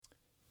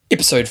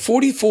Episode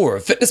 44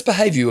 of Fitness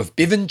Behaviour with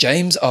Bevan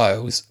James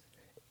Isles.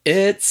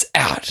 It's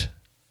out.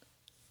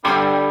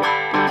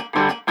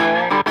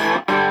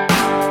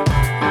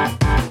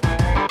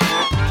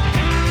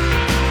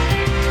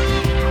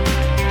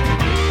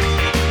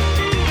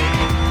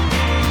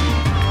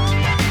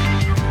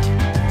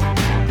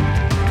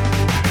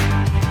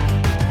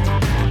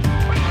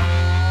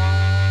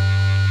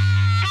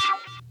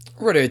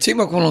 Righto team,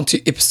 welcome along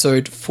to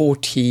episode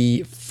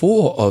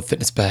 44 of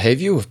Fitness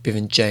Behaviour with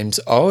Bevan James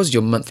Isles,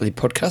 your monthly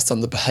podcast on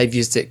the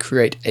behaviours that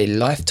create a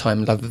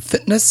lifetime love of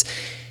fitness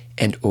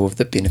and all of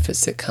the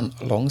benefits that come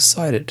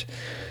alongside it.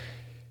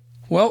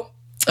 Well,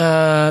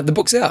 the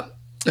book's out,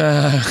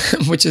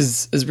 which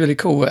is really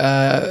cool.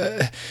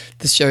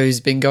 This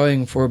show's been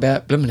going for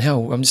about blimmin'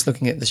 hell. I'm just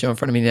looking at the show in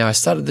front of me now. I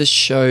started this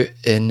show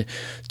in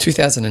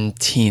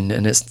 2010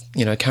 and it's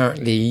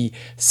currently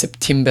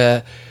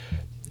September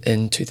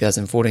in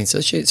 2014, so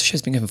the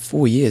show's been going for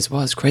 4 years.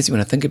 Wow, it's crazy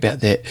when I think about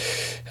that.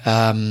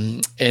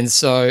 And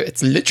so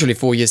it's literally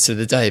 4 years to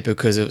the day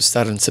because it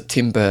started in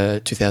September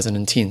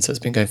 2010, so it's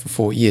been going for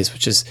 4 years,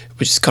 which is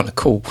kind of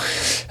cool.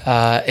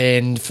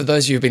 And for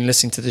those of you who've been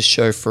listening to this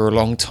show for a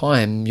long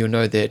time, you'll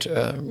know that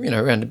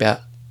around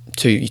about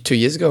two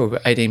years ago,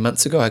 18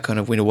 months ago, I kind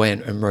of went away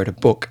and wrote a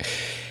book.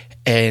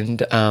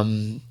 And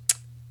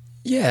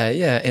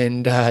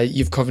and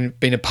you've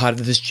been a part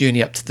of this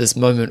journey up to this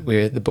moment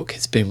where the book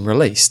has been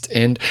released.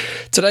 And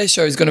today's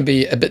show is going to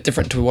be a bit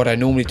different to what I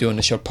normally do on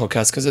the show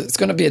podcast because it's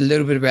going to be a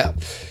little bit about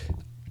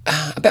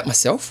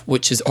myself,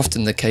 which is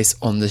often the case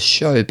on this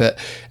show, but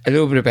a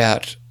little bit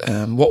about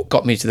what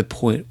got me to the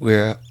point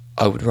where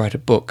I would write a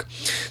book.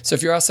 So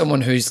if you are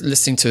someone who's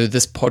listening to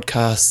this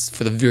podcast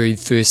for the very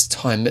first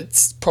time,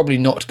 it's probably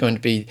not going to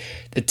be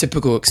the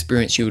typical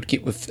experience you would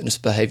get with fitness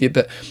behavior,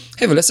 but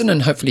have a listen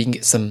and hopefully you can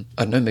get some,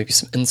 maybe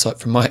some insight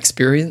from my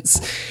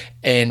experience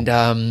and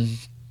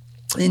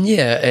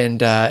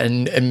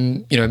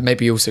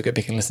maybe also go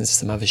back and listen to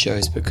some other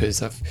shows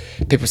because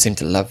people seem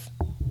to love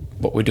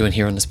what we're doing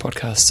here on this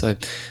podcast, so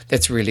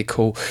that's really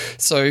cool.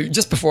 So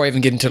just before I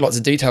even get into lots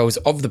of details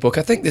of the book,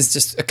 I think there's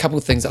just a couple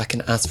of things I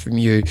can ask from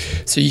you.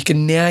 So you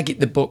can now get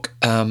the book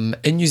in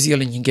New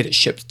Zealand, you can get it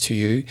shipped to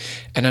you,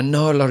 and I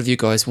know a lot of you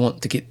guys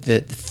want to get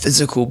the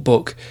physical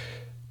book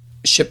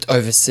shipped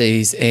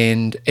overseas,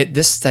 and at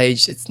this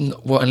stage it's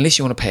not, well, unless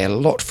you want to pay a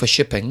lot for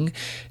shipping,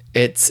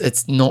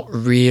 it's not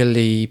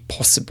really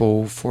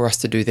possible for us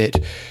to do that.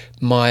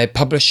 My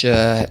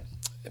publisher,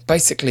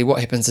 basically what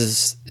happens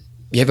is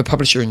you have a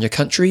publisher in your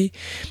country,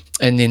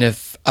 and then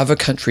if other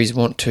countries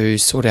want to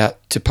sort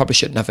out to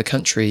publish it in other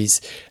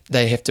countries,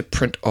 they have to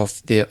print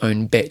off their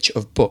own batch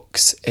of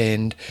books.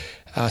 And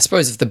I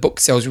suppose if the book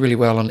sells really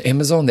well on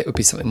Amazon, that would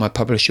be something my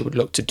publisher would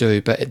look to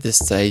do. But at this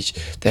stage,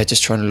 they're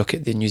just trying to look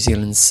at their New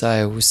Zealand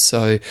sales.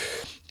 So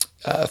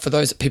for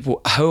those people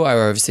who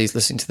are overseas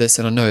listening to this,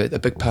 and I know a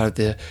big part of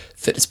the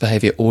fitness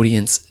behaviour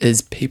audience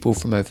is people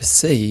from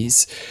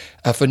overseas,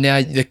 for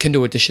now the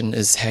Kindle edition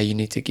is how you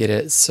need to get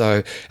it.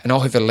 So, and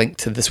I'll have a link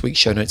to this week's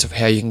show notes of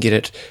how you can get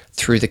it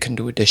through the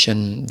Kindle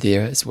edition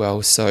there as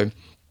well. So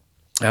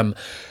I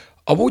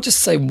will just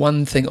say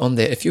one thing on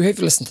that. If you have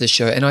listened to the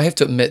show, and I have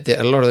to admit that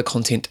a lot of the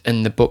content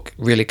in the book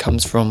really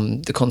comes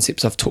from the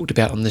concepts I've talked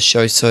about on the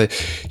show. So,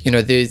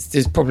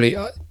 there's probably,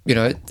 a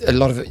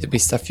lot of it will be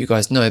stuff you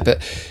guys know,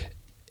 but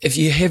if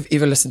you have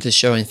ever listened to the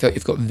show and felt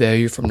you've got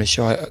value from the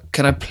show,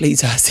 can I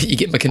please ask that you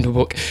get my Kindle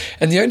book?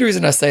 And the only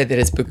reason I say that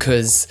is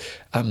because,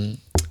 I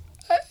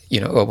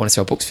want to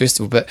sell books first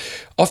of all, but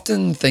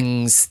often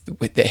things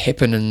that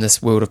happen in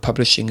this world of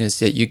publishing is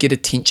that you get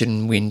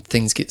attention when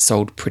things get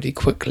sold pretty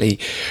quickly.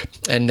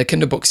 And the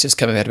Kindle book's just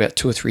come out about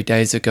 2 or 3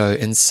 days ago.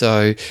 And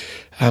so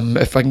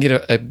if I can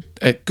get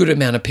a good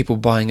amount of people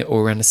buying it all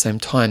around the same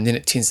time, then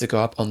it tends to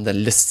go up on the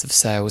lists of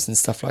sales and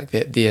stuff like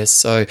that there.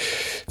 So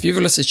if you've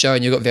ever listened to the show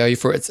and you've got value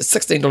for it, it's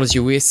 $16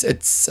 US.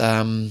 It's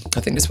I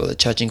think that's what they're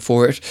charging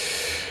for it.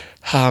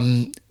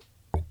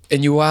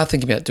 And you are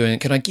thinking about doing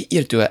it, can I get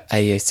you to do it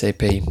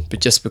ASAP?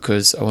 But just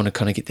because I want to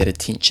kind of get that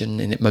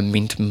attention and that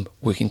momentum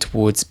working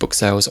towards book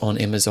sales on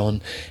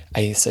Amazon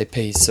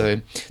ASAP.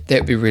 So that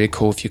would be really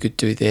cool if you could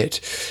do that.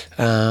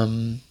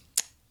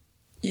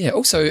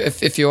 Also,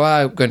 if you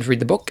are going to read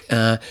the book,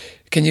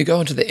 can you go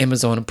onto the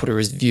Amazon and put a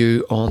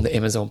review on the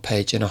Amazon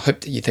page? And I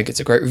hope that you think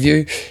it's a great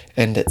review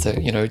and it's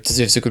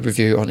deserves a good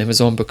review on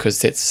Amazon because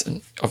that's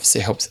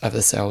obviously helps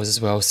other sales as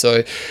well.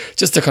 So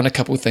just a kind of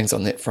couple of things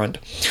on that front.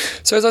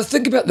 So as I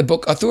think about the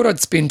book, I thought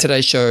I'd spend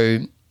today's show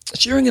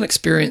sharing an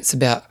experience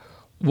about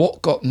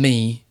what got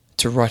me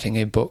to writing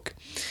a book.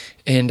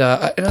 And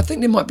I think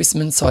there might be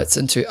some insights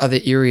into other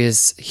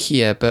areas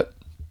here, but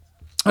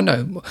I know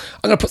I'm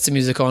going to put some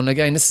music on.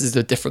 Again, this is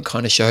a different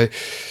kind of show.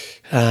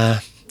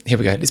 Here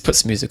we go. Let's put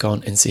some music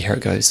on and see how it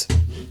goes.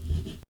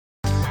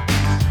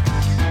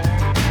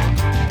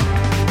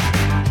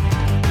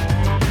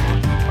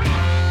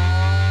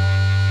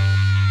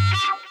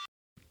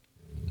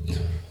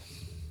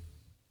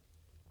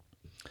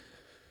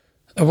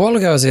 A while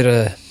ago, I was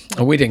at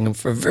a wedding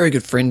for a very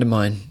good friend of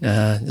mine.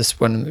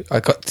 This one, I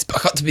got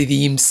to be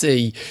the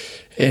MC,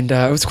 And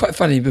it was quite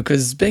funny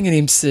because being an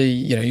MC,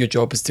 your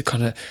job is to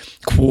kind of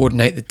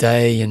coordinate the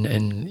day and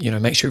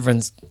make sure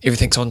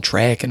everything's on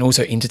track, and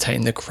also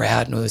entertain the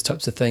crowd and all those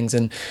types of things.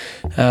 And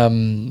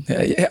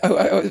it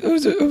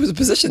was a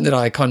position that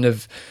I kind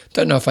of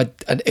don't know if I'd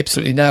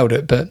absolutely nailed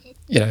it, but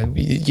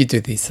you do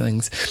these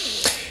things.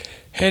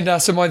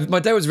 And so my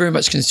day was very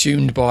much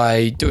consumed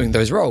by doing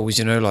those roles,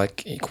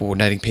 like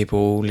coordinating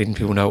people, letting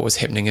people know what was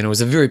happening. And it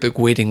was a very big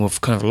wedding with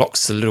kind of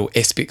lots of little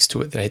aspects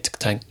to it that I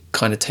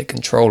had to take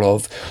control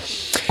of.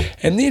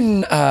 And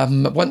then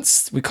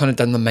once we kind of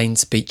done the main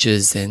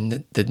speeches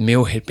and the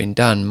meal had been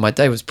done, my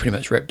day was pretty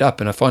much wrapped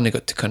up, and I finally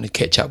got to kind of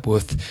catch up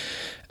with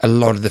a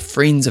lot of the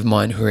friends of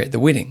mine who were at the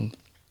wedding.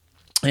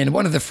 And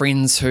one of the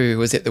friends who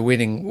was at the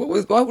wedding,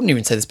 I wouldn't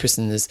even say this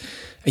person is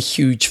a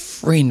huge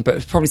friend, but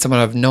it's probably someone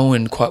I've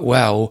known quite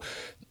well.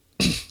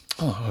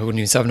 I wouldn't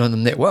even say I've known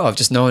them that well. I've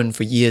just known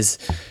for years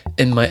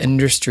in my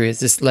industry.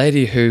 It's this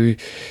lady who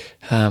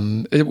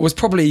it was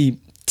probably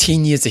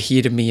 10 years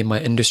ahead of me in my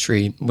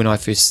industry when I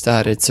first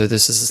started. So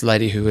this is this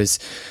lady who is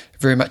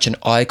very much an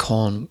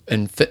icon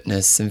in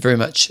fitness, and very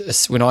much,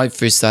 when I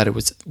first started,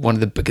 was one of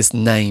the biggest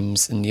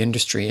names in the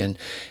industry and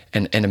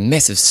a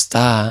massive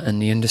star in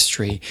the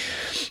industry.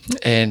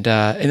 And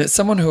it's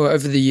someone who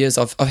over the years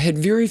I've had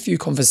very few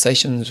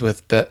conversations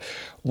with, but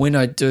when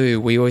I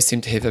do, we always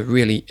seem to have a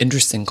really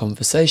interesting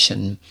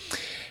conversation.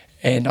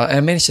 And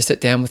I managed to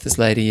sit down with this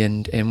lady,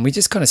 and we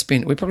just kind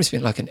of we probably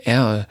spent like an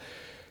hour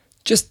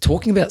just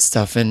talking about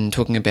stuff and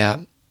talking about,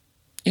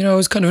 it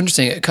was kind of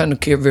interesting. It kind of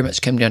very much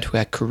came down to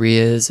our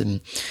careers and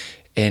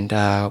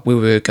where we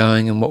were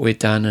going and what we'd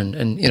done.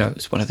 And it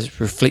was one of those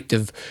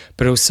reflective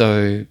but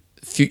also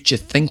future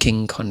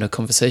thinking kind of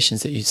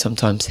conversations that you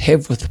sometimes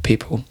have with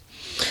people.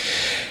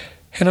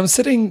 And I'm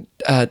sitting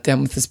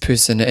down with this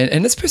person,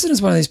 and this person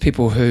is one of these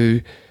people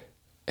who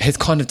has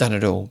kind of done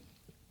it all.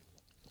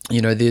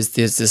 There's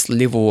this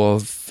level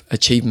of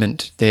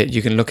achievement that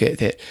you can look at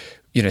that,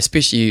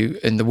 especially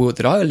in the world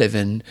that I live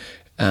in,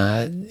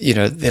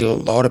 that a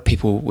lot of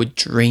people would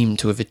dream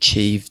to have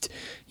achieved,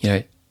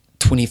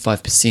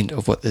 25%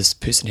 of what this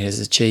person has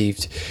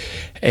achieved.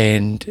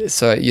 And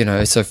so,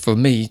 so for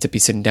me to be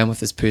sitting down with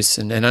this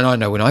person, and I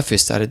know when I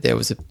first started, there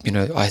was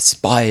I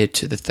aspired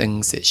to the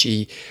things that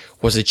she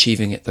was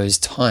achieving at those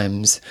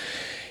times.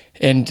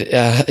 And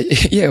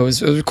it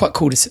was quite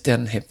cool to sit down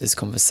and have this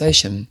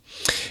conversation.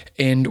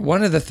 And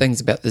one of the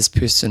things about this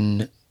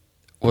person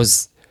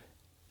was,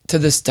 to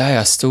this day,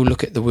 I still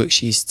look at the work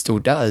she still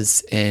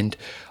does, and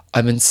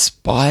I'm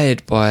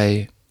inspired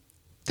by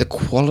the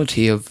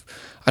quality of,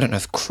 I don't know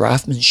if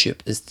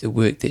craftsmanship is the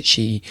word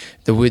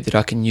that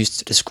I can use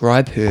to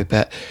describe her,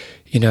 but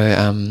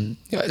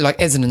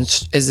like as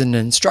an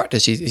instructor,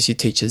 she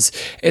teaches.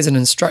 As an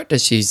instructor,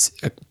 she's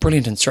a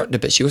brilliant instructor,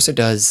 but she also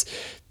does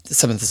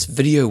some of this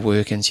video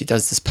work, and she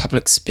does this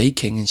public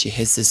speaking, and she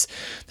has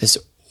this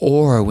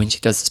aura when she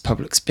does this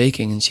public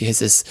speaking, and she has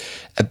this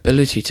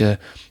ability to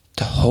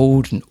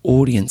hold an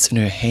audience in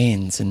her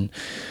hands and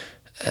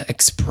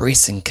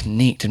express and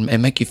connect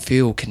and make you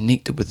feel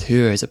connected with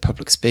her as a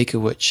public speaker,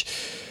 which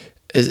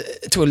is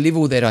to a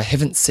level that I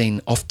haven't seen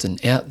often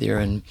out there.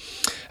 And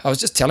I was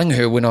just telling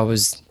her when I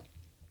was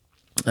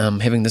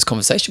having this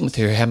conversation with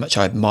her how much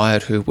I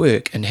admired her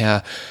work, and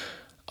how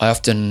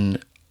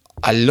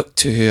I look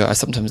to her. I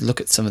sometimes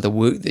look at some of the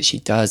work that she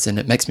does, and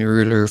it makes me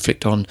really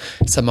reflect on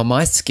some of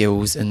my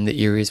skills in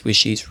the areas where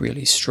she's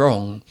really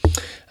strong.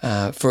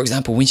 For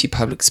example, when she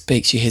public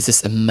speaks, she has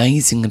this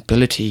amazing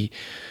ability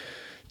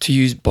to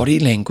use body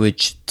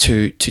language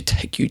to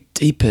take you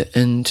deeper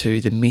into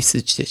the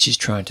message that she's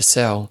trying to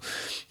sell.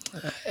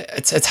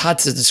 It's hard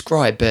to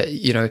describe, but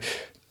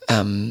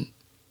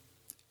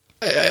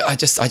I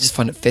just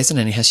find it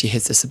fascinating how she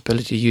has this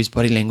ability to use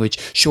body language,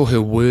 sure,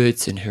 her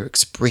words and her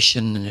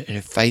expression and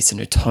her face and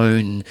her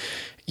tone,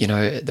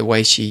 the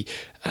way she,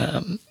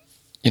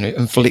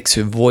 inflects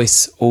her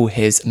voice, all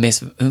has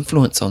massive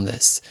influence on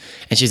this.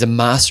 And she's a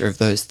master of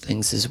those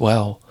things as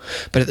well.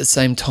 But at the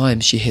same time,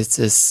 she has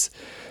this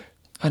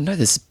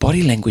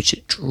body language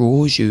that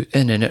draws you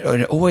in, and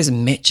it always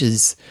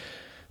matches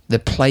the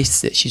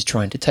place that she's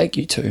trying to take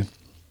you to.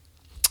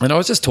 And I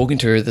was just talking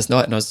to her this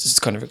night, and I was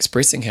just kind of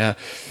expressing how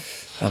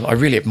I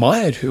really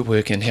admired her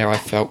work, and how I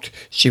felt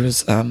she was,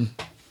 sorry,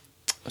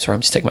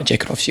 I'm just taking my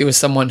jacket off. She was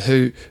someone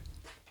who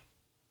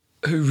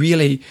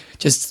really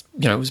just,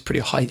 was a pretty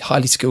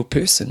highly skilled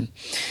person.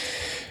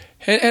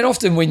 And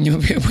often when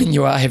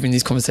you are having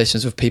these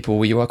conversations with people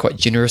where you are quite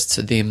generous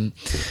to them,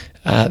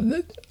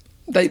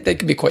 they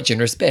can be quite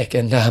generous back,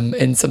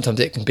 and sometimes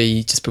it can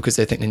be just because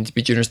they think they need to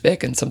be generous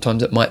back, and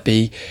sometimes it might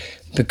be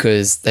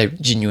because they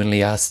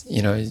genuinely ask,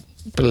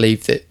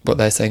 believe that what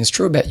they're saying is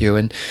true about you,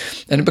 and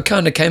it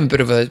kind of became a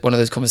bit of one of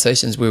those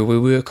conversations where we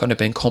were kind of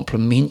being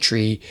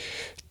complimentary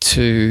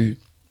to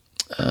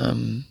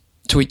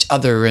each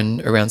other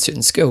and around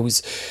certain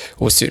skills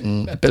or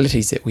certain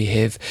abilities that we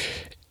have.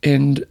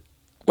 And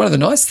one of the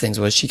nice things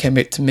was she came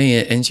back to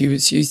me, and she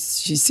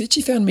said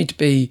she found me to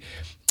be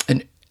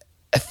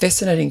a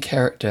fascinating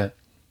character,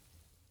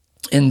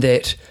 in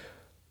that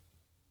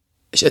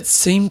it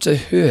seemed to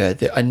her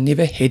that I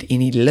never had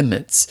any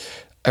limits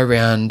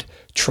around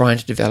trying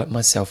to develop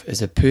myself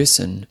as a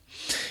person.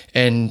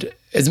 And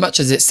as much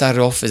as it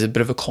started off as a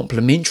bit of a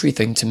complimentary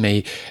thing to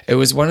me, it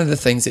was one of the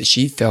things that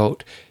she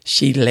felt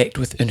she lacked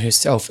within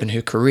herself in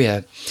her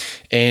career.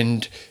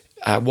 And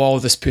while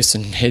this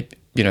person had,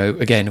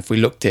 again, if we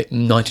looked at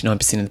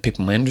 99% of the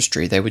people in my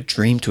industry, they would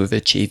dream to have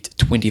achieved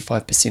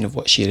 25% of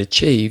what she had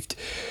achieved.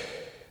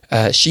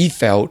 She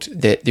felt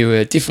that there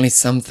were definitely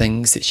some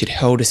things that she'd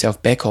held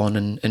herself back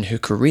on in her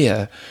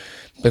career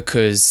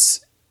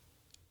because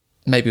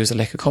maybe it was a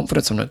lack of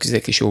confidence. I'm not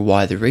exactly sure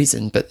why the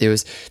reason, but there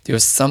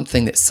was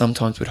something that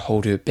sometimes would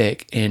hold her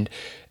back. And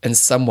in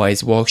some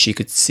ways, while she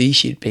could see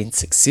she'd been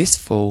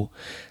successful,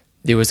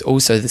 there was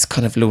also this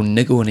kind of little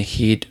niggle in her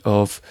head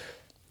of,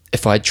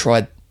 if I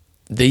tried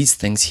these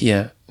things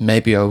here,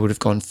 maybe I would have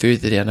gone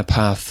further down a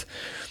path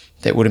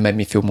that would have made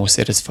me feel more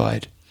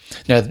satisfied.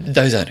 Now,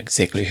 those aren't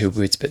exactly her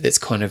words, but that's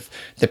kind of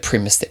the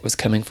premise that was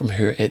coming from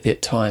her at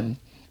that time.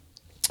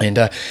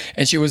 And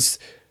she was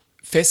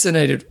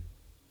fascinated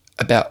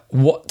about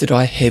what did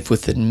I have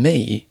within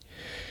me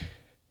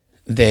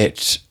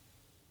that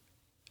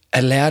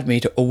allowed me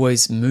to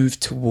always move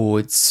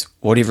towards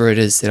whatever it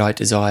is that I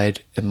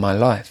desired in my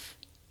life.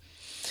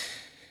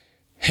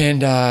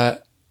 And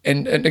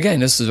again,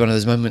 this was one of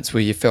those moments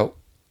where you felt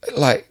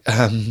like,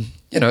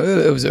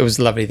 it was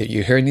lovely that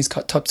you're hearing these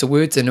types of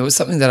words, and it was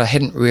something that I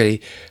hadn't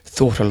really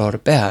thought a lot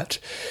about.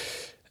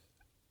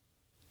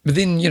 But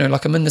then,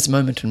 like I'm in this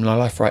moment in my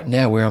life right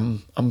now where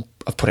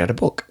I've put out a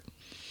book.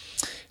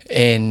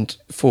 And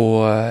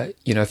for,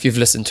 if you've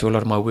listened to a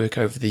lot of my work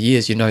over the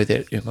years, you know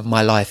that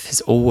my life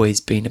has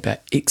always been about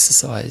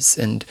exercise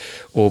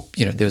or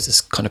there was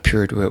this kind of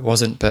period where it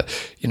wasn't, but,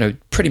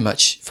 pretty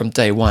much from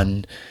day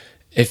one,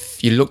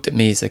 if you looked at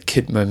me as a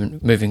kid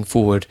moving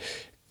forward,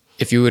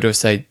 if you were to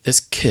say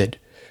this kid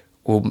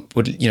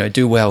would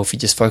do well if he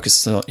just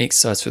focuses on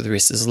exercise for the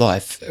rest of his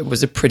life, it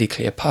was a pretty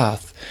clear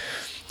path.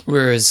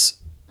 Whereas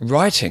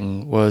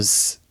writing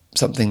was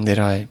something that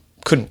I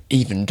couldn't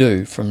even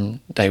do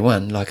from day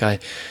one. Like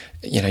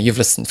you've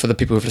listened, for the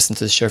people who've listened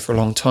to the show for a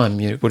long time,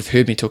 you would have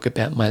heard me talk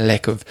about my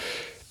lack of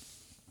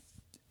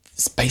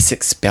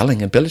basic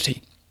spelling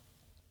ability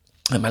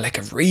and my lack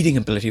of reading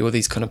ability, all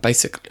these kind of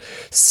basic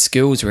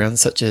skills around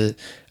such a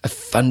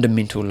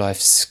fundamental life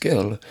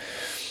skill.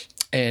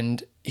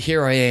 And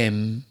here I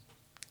am,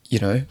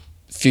 a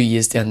few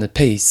years down the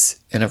piece,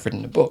 and I've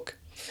written a book.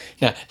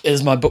 Now,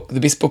 is my book the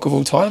best book of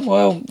all time?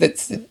 Well,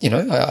 that's,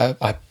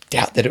 I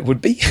doubt that it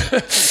would be.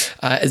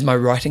 Is my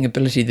writing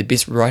ability the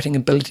best writing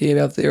ability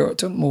out there?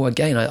 Well,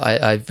 again,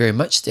 I very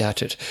much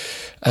doubt it.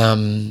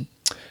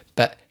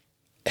 But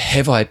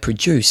have I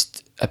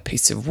produced a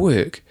piece of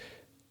work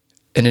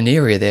in an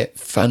area that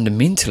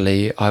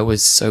fundamentally I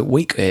was so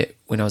weak at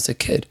when I was a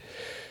kid?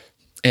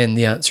 And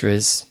the answer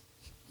is,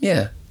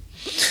 yeah.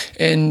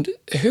 And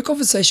her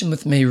conversation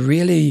with me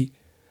really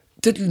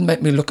did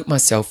make me look at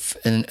myself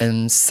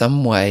in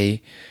some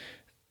way,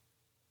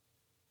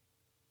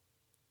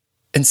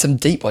 in some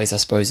deep ways, I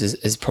suppose,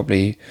 is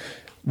probably,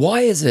 why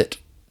is it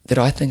that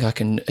I think I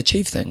can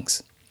achieve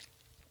things?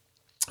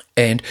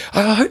 And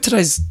I hope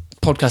today's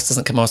podcast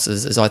doesn't come off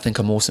as I think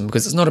I'm awesome,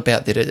 because it's not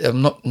about that.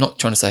 I'm not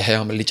trying to say, hey,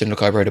 I'm a legend,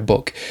 look, I wrote a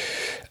book.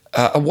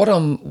 What I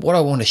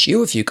want to share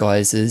with you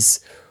guys is,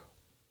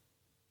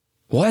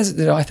 why is it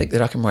that I think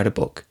that I can write a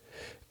book?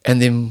 And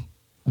then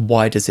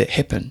why does it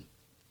happen?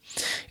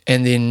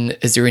 And then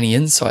is there any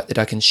insight that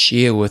I can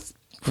share with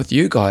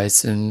you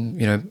guys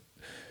and,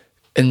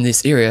 in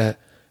this area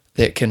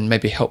that can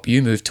maybe help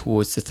you move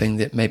towards the thing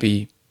that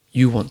maybe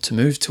you want to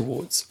move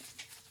towards?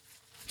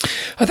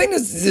 I think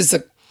there's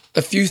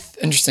a few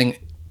interesting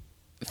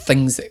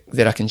things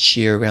that I can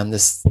share around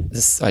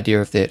this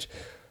idea of that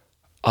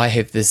I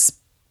have this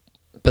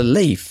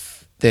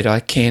belief that I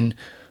can.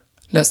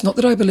 Now, it's not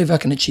that I believe I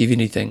can achieve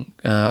anything.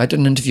 I did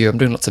an interview. I'm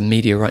doing lots of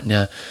media right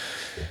now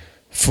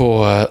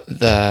for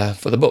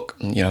the book.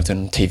 I've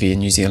done TV in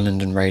New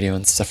Zealand and radio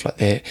and stuff like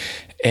that.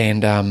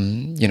 And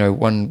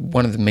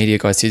one of the media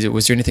guys says,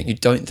 "Was there anything you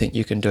don't think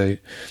you can do?"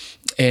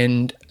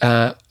 And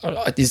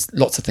there's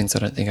lots of things I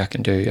don't think I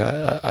can do.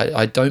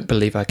 I don't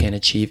believe I can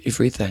achieve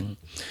everything.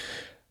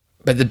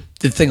 But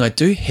the thing I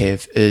do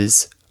have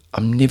is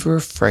I'm never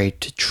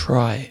afraid to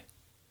try.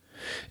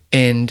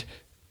 And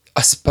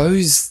I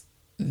suppose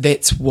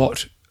that's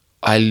what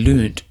I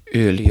learned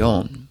early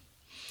on,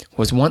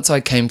 was once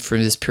I came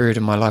through this period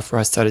in my life where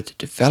I started to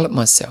develop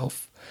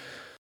myself,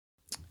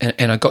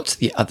 and I got to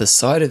the other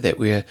side of that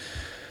where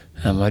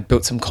I'd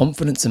built some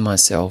confidence in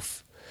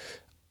myself.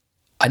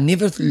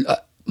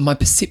 My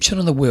perception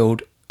on the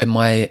world and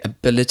my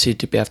ability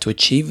to be able to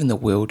achieve in the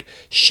world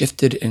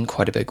shifted in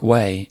quite a big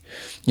way.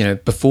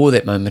 Before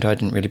that moment, I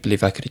didn't really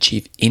believe I could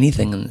achieve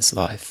anything in this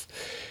life.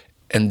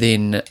 And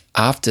then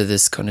after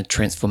this kind of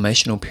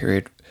transformational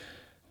period,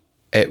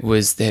 it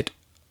was that,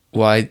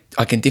 well,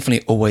 I can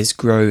definitely always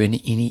grow in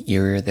any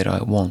area that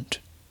I want.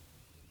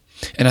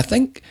 And I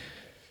think,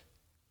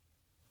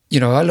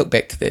 I look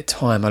back to that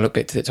time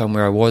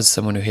where I was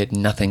someone who had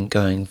nothing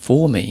going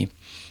for me.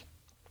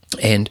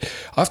 And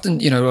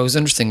often, it was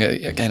interesting.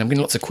 Again, I'm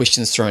getting lots of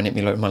questions thrown at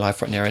me in my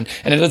life right now. And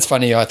it is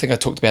funny. I think I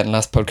talked about in the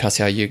last podcast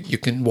how you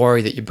can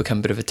worry that you become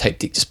a bit of a tape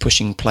deck, just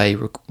pushing play,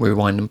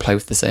 rewind, and play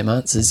with the same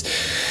answers.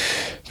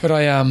 But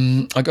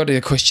I got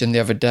a question the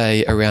other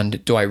day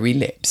around, do I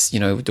relapse?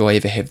 Do I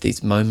ever have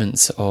these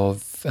moments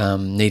of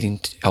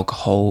needing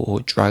alcohol or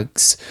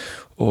drugs?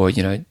 Or,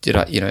 did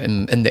I,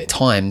 in that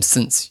time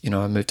since,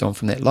 I moved on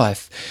from that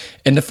life.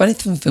 And the funny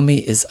thing for me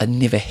is I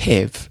never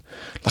have.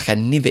 Like, I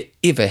never,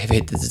 ever have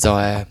had the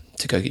desire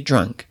to go get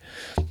drunk.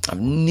 I've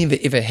never,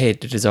 ever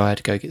had the desire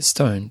to go get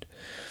stoned.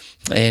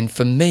 And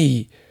for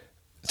me,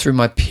 through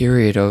my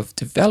period of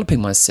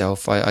developing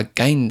myself, I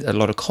gained a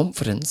lot of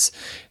confidence,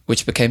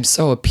 which became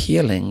so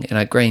appealing. And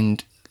I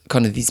gained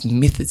kind of these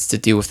methods to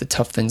deal with the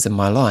tough things in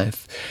my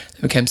life.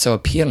 It became so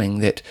appealing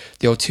that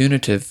the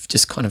alternative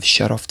just kind of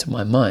shut off to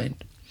my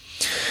mind.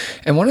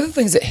 And one of the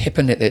things that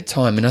happened at that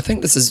time, and I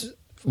think this is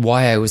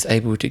why I was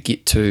able to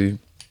get to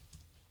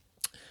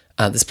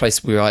this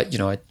place where I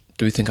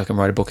do think I can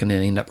write a book and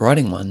then end up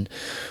writing one.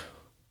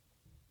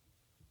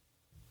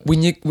 When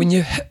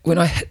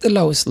I hit the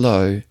lowest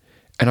low,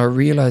 and I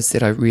realized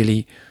that I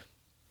really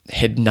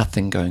had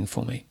nothing going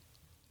for me.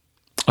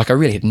 Like, I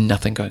really had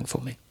nothing going for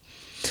me.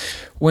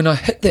 When I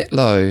hit that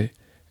low,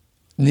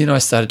 then I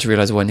started to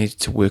realize, I needed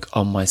to work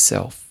on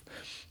myself.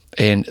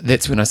 And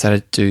that's when I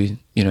started to do,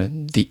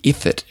 the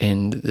effort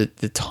and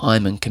the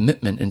time and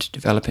commitment into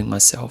developing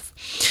myself.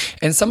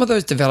 And some of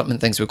those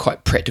development things were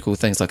quite practical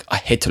things, like I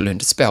had to learn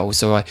to spell.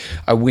 So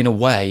I went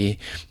away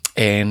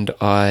and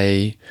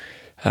I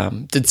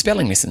did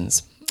spelling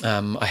lessons.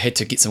 I had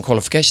to get some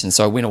qualifications.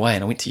 So I went away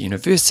and I went to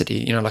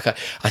university.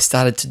 I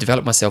started to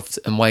develop myself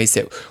in ways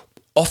that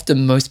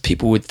often most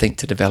people would think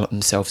to develop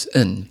themselves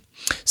in.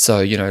 So,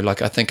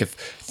 I think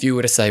if you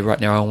were to say right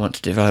now, I want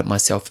to develop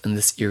myself in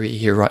this area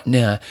here right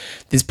now,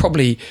 there's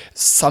probably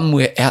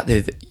somewhere out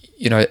there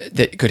that,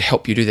 that could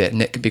help you do that.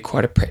 And that could be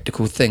quite a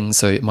practical thing.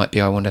 So it might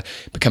be, I want to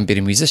become a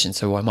better musician.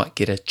 So I might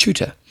get a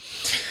tutor.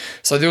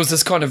 So there was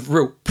this kind of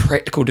real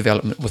practical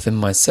development within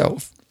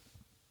myself.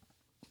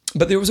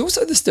 But there was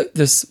also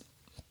this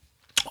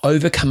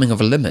overcoming of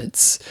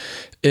limits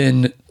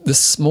in the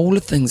smaller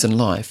things in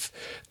life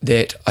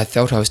that I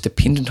felt I was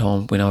dependent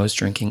on when I was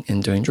drinking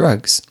and doing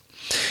drugs.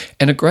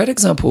 And a great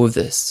example of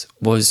this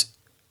was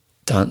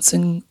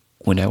dancing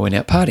when I went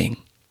out partying.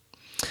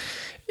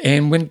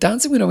 And when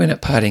I went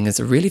out partying is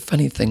a really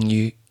funny thing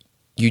you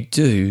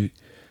do,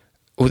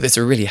 or that's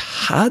a really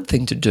hard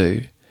thing to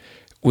do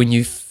when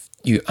you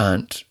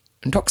aren't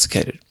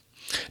intoxicated.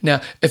 Now,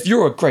 if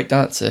you're a great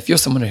dancer, if you're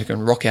someone who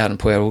can rock out and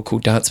pull out all cool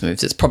dance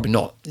moves, it's probably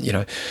not,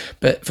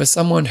 But for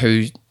someone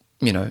who,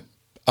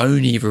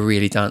 only ever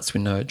really danced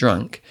when they were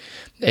drunk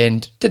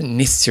and didn't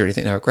necessarily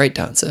think they were a great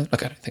dancer,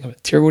 like I don't think I'm a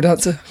terrible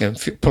dancer, I can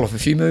pull off a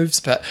few moves,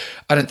 but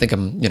I don't think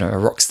I'm, a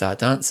rock star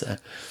dancer.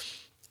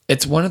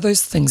 It's one of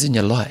those things in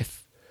your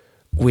life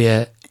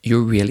where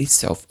you're really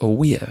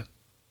self-aware.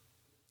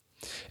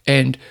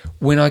 And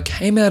when I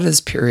came out of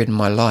this period in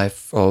my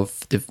life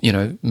of,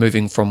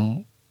 moving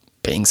from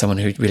being someone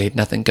who really had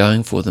nothing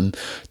going for them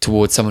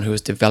towards someone who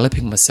was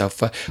developing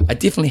myself, I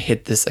definitely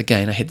had this,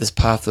 again, I had this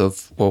path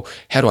of, well,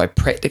 how do I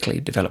practically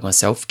develop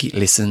myself, get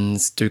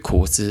lessons, do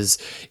courses,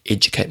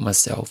 educate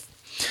myself.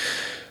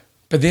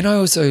 But then I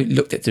also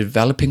looked at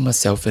developing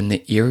myself in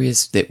the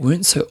areas that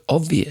weren't so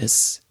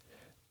obvious,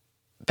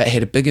 but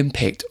had a big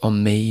impact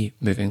on me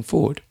moving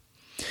forward.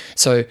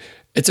 So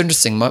it's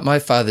interesting. My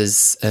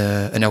father's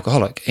an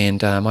alcoholic,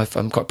 and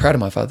I'm quite proud of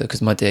my father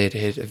because my dad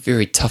had a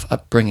very tough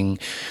upbringing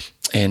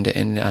and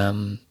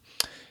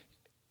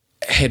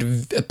had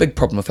a big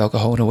problem with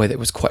alcohol in a way that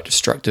was quite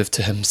destructive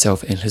to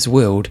himself and his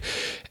world.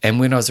 And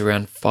when I was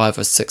around 5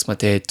 or 6, my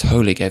dad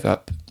totally gave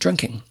up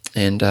drinking.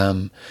 And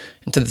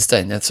to this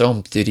day now, so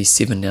I'm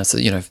 37 now, so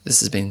this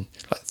has been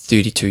like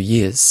 32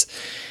 years,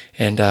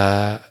 and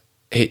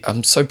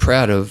I'm so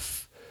proud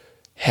of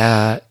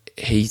how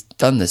he's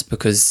done this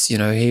because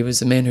he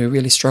was a man who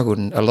really struggled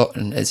a lot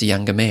as a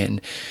younger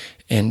man,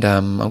 and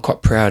I'm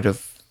quite proud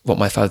of what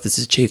my father's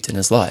achieved in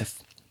his life.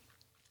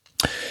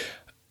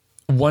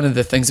 One of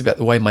the things about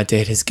the way my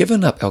dad has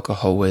given up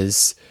alcohol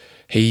is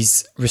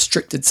he's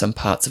restricted some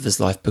parts of his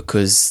life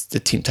because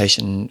the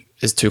temptation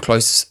is too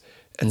close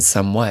in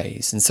some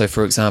ways. And so,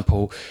 for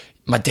example,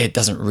 my dad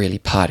doesn't really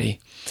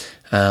party.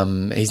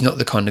 He's not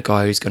the kind of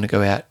guy who's going to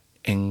go out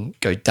and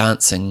go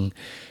dancing,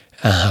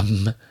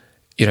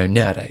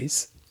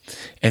 nowadays.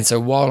 And so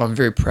while I'm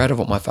very proud of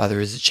what my father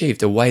has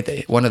achieved,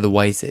 one of the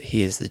ways that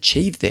he has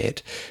achieved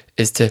that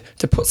is to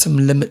put some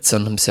limits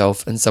on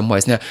himself in some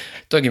ways. Now,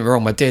 don't get me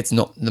wrong, my dad's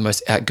not the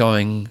most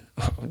outgoing.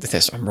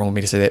 I'm wrong of me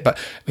to say that, but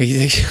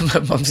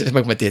I'm just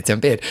making my dad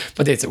sound bad.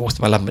 My dad's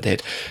awesome. I love my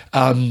dad.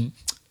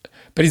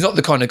 But he's not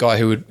the kind of guy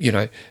who would,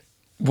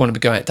 want to be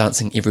going out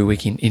dancing every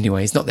weekend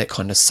anyway. He's not that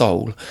kind of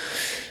soul.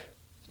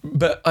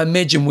 But I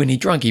imagine when he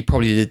drank, he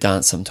probably did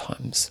dance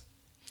sometimes.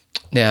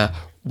 Now,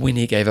 when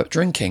he gave up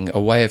drinking, a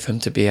way of him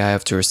to be able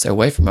to stay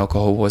away from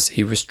alcohol was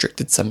he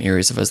restricted some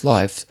areas of his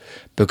life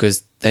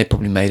because they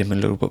probably made him a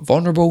little bit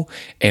vulnerable.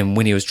 And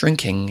when he was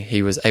drinking,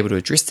 he was able to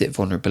address that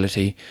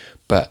vulnerability.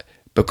 But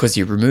because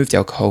he removed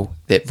alcohol,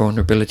 that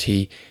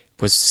vulnerability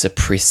was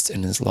suppressed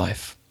in his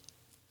life.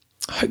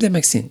 I hope that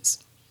makes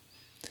sense.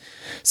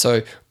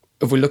 So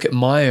if we look at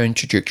my own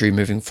trajectory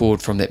moving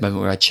forward from that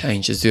moment where I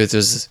changed,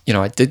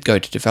 I did go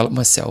to develop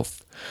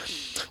myself,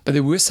 but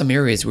there were some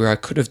areas where I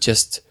could have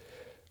just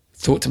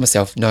thought to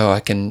myself, no, I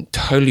can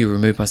totally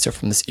remove myself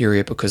from this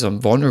area because I'm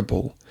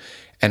vulnerable,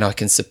 and I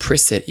can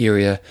suppress that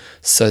area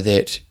so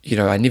that,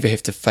 I never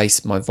have to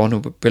face my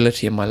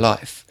vulnerability in my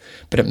life,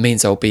 but it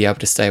means I'll be able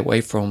to stay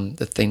away from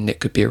the thing that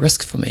could be a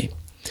risk for me.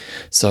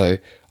 So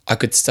I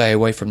could stay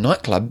away from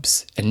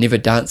nightclubs and never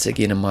dance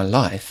again in my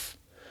life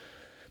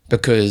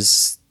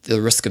because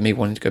the risk of me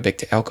wanting to go back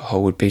to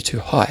alcohol would be too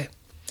high.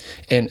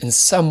 And in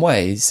some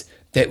ways,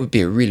 that would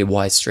be a really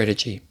wise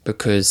strategy,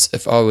 because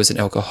if I was an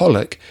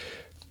alcoholic,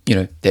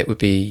 that would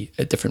be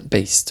a different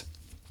beast.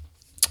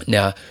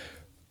 Now,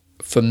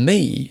 for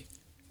me,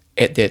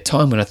 at that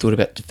time when I thought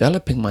about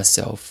developing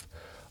myself,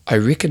 I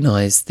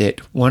recognized that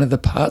one of the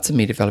parts of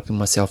me developing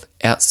myself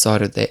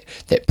outside of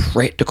that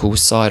practical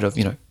side of,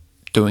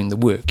 doing the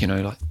work,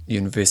 like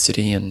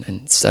university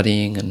and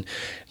studying and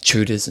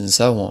tutors and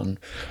so on,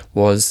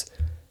 was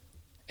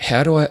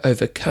how do I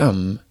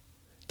overcome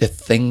the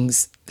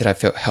things that I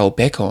felt held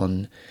back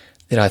on,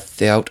 that I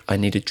felt I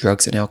needed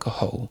drugs and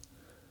alcohol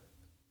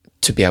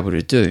to be able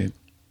to do.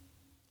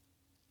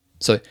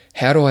 So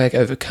how do I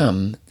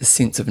overcome the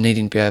sense of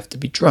needing to be able to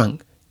be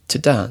drunk to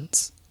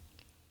dance?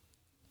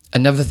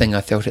 Another thing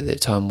I felt at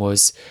that time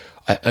was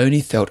I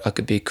only felt I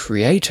could be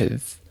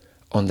creative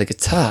on the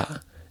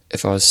guitar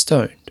if I was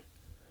stoned.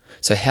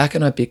 So how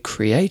can I be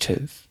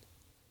creative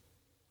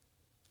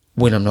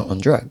when I'm not on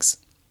drugs?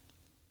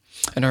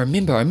 And I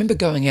remember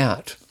going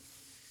out.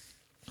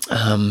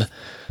 I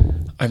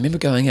remember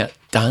going out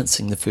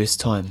dancing the first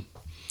time,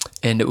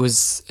 and it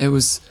was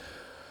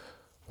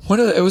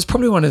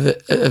probably one of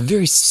a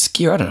very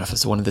scary. I don't know if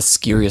it's one of the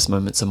scariest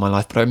moments of my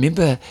life, but I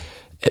remember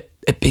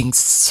it being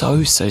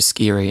so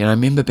scary, and I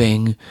remember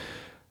being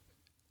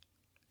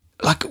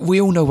like,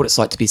 we all know what it's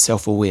like to be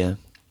self-aware.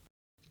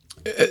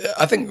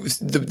 I think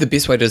the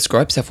best way to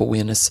describe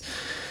self-awareness,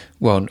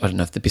 well, I don't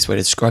know if the best way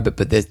to describe it,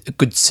 but there's a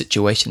good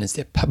situation is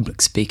that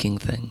public speaking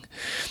thing.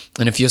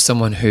 And if you're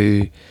someone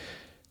who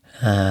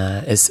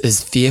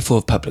is fearful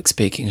of public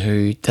speaking,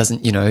 who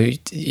doesn't,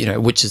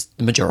 which is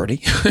the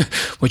majority,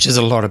 which is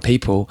a lot of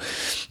people,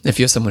 if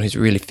you're someone who's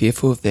really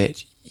fearful of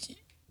that,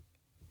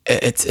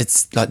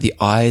 it's like the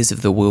eyes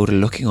of the world are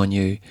looking on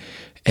you,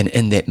 and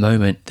in that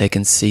moment they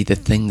can see the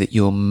thing that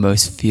you're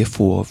most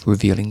fearful of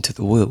revealing to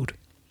the world.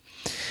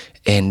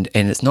 And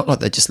it's not like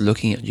they're just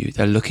looking at you,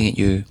 they're looking at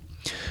you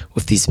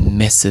with these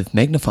massive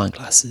magnifying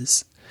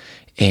glasses,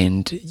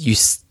 and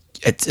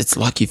it's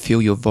like you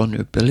feel your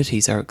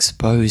vulnerabilities are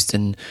exposed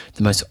in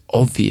the most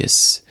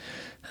obvious,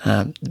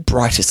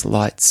 brightest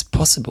lights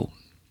possible.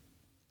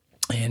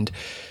 And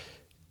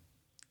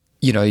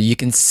you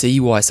can see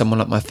why someone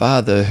like my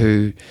father,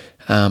 who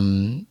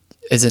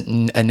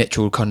isn't a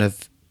natural kind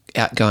of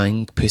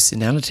outgoing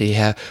personality,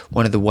 how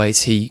one of the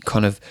ways he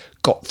kind of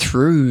got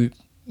through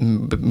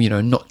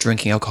not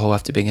drinking alcohol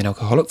after being an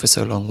alcoholic for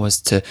so long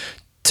was to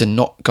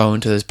not go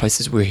into those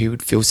places where he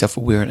would feel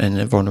self-aware in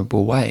a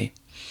vulnerable way.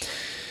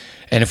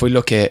 And if we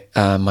look at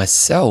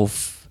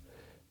myself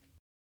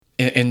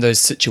in those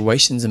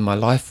situations in my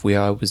life where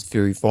I was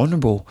very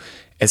vulnerable,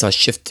 as I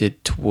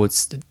shifted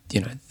towards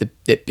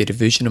that better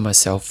version of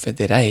myself at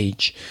that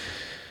age,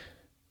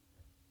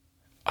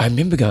 I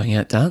remember going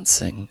out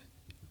dancing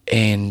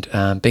and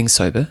being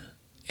sober,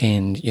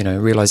 and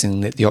realizing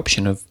that the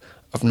option of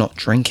not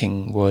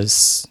drinking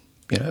was,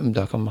 I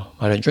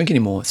don't drink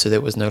anymore, so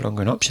that was no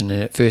longer an option.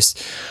 And at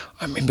first,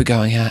 I remember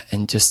going out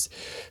and just,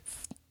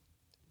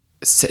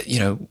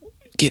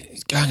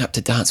 going up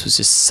to dance was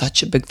just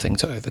such a big thing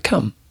to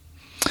overcome.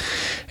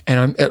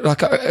 And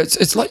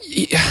it's like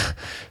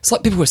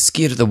people who are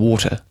scared of the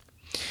water.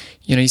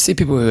 You see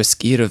people who are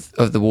scared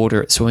of the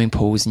water at swimming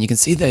pools, and you can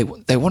see they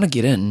want to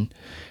get in,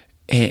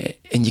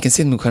 and you can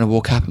see them kind of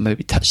walk up and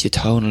maybe touch their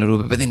toe on a little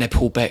bit, but then they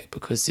pull back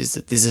because there's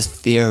this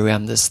fear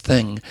around this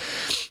thing.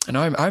 And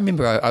I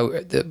remember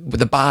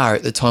the bar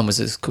at the time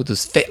was called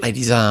this Fat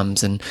Lady's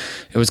Arms, and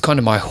it was kind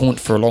of my haunt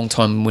for a long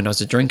time when I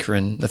was a drinker.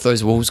 And if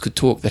those walls could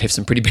talk, they'd have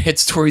some pretty bad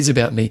stories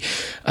about me.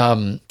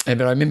 But I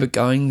remember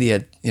going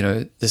there,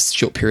 this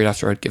short period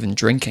after I'd given up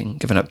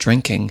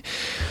drinking,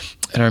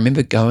 and I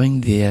remember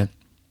going there,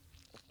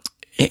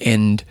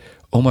 and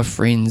all my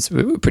friends,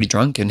 we were pretty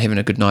drunk and having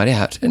a good night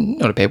out, and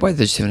not a bad way,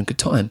 they're just having a good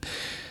time.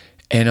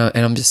 And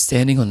I'm just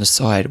standing on the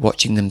side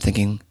watching them,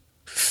 thinking,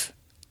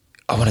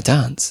 I want to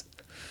dance.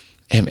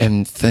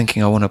 And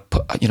thinking I want to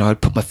put,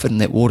 I'd put my foot in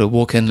that water,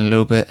 walk in a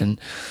little bit, and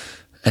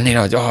then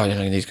I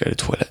need to go to the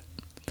toilet.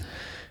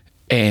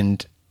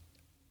 And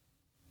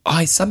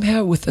I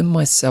somehow within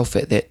myself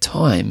at that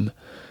time,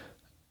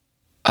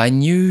 I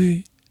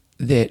knew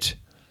that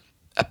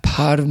a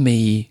part of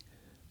me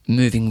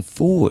moving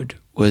forward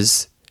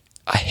was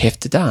I have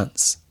to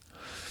dance.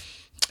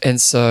 And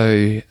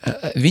so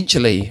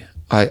eventually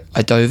I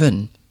dove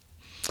in.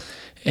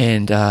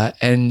 And I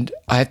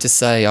have to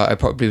say I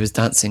probably was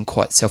dancing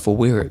quite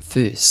self-aware at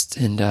first.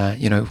 And,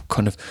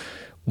 kind of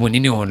when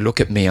anyone look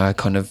at me, I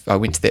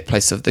went to that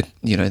place of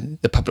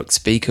the public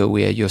speaker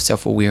where you're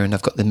self-aware and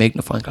I've got the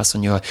magnifying glass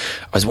on you. I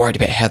was worried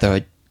about how they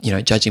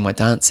were, judging my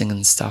dancing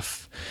and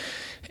stuff.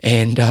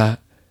 And,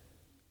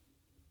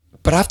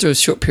 but after a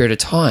short period of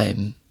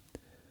time,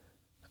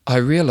 I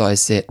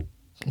realized that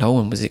no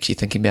one was actually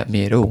thinking about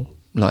me at all.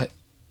 Like,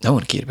 no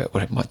one cared about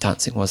what my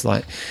dancing was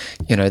like.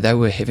 They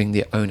were having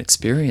their own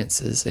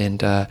experiences,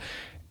 and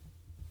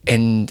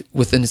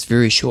within this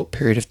very short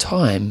period of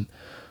time,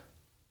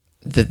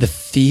 the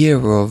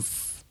fear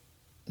of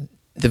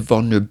the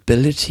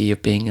vulnerability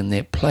of being in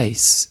that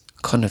place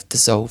kind of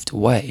dissolved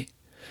away.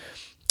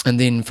 And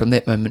then from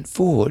that moment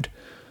forward,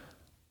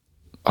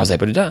 I was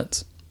able to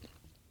dance.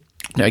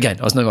 Now, again,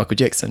 I was no Michael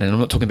Jackson, and I'm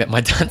not talking about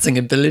my dancing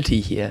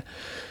ability here,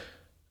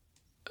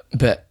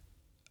 but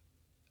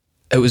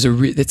it was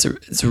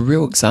it's a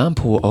real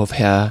example of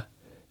how,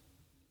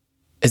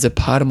 as a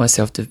part of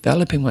myself,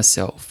 developing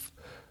myself,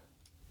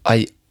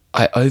 I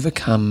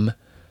overcome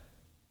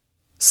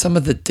some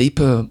of the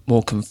deeper,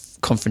 more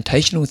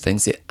confrontational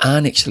things that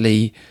aren't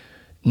actually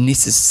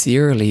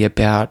necessarily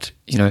about,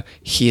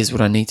 here's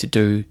what I need to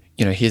do,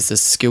 here's the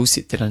skill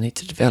set that I need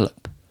to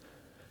develop.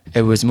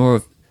 It was more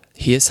of,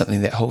 here's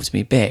something that holds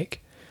me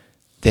back,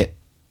 that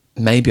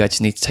maybe I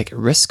just need to take a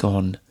risk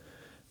on,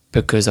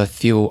 because I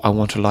feel I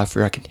want a life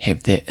where I can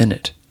have that in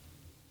it.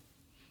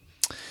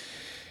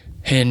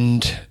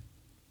 And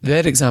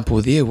that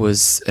example there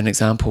was an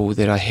example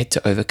that I had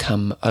to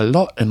overcome a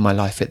lot in my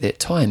life at that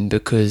time,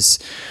 because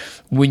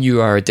when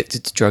you are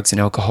addicted to drugs and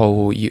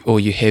alcohol, or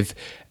you have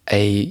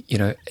an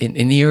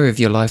area of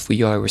your life where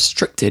you are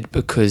restricted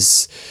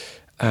because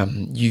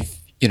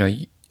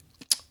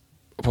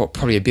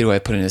probably a better way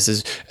of putting this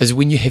is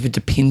when you have a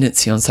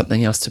dependency on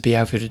something else to be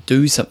able to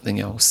do something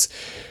else,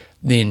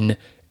 then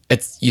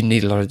you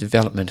need a lot of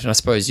development. And I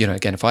suppose,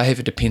 again, if I have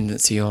a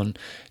dependency on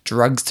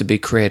drugs to be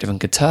creative in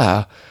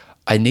guitar,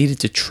 I needed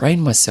to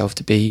train myself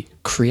to be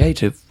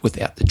creative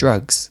without the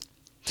drugs.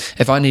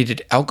 If I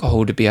needed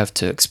alcohol to be able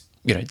to,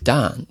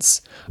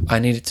 dance, I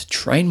needed to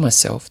train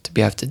myself to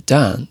be able to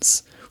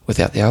dance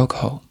without the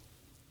alcohol.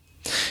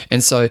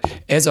 And so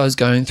as I was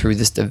going through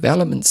this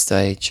development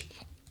stage,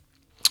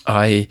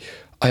 I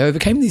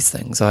overcame these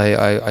things.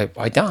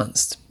 I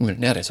danced.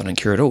 Nowadays I don't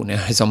care at all.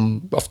 Nowadays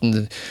I'm often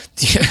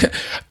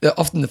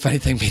the funny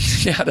thing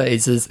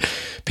nowadays is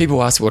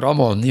people ask what I'm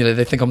on.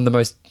 They think I'm the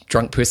most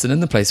drunk person in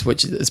the place,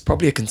 which is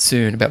probably a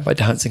concern about my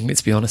dancing.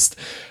 Let's be honest.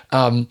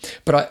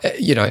 But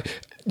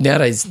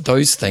nowadays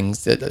those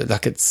things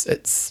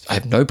that I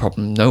have no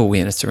problem, no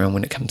awareness around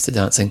when it comes to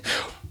dancing.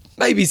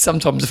 Maybe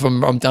sometimes if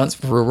I'm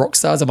dancing for rock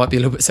stars, I might be a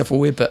little bit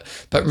self-aware, but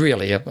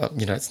really,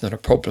 it's not a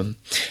problem.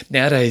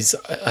 Nowadays,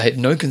 I have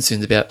no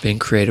concerns about being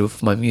creative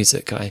with my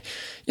music. I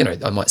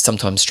might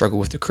sometimes struggle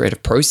with the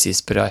creative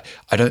process, but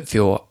I don't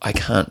feel I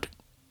can't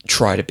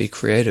try to be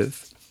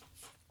creative.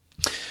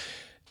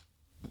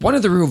 One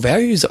of the real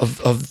values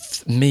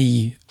of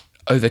me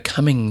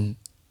overcoming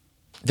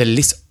the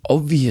less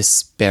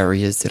obvious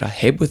barriers that I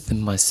had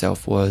within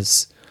myself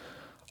was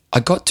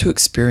I got to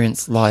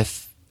experience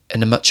life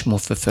in a much more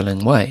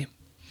fulfilling way.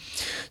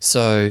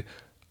 So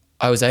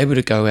I was able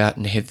to go out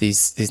and have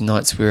these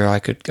nights where I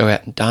could go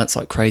out and dance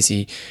like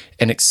crazy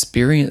and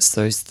experience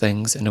those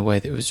things in a way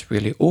that was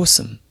really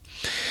awesome.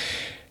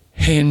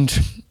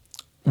 And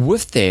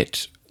with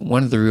that,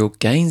 one of the real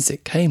gains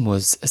that came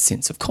was a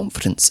sense of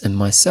confidence in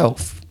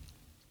myself.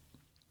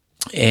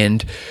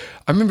 And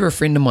I remember a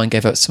friend of mine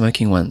gave up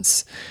smoking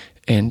once.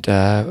 And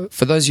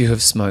for those of you who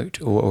have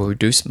smoked or who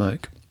do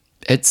smoke,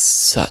 it's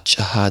such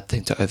a hard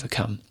thing to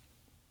overcome.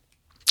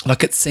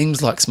 Like, it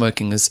seems like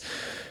smoking is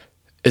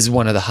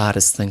one of the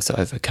hardest things to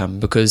overcome,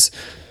 because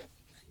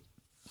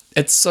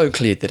it's so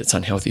clear that it's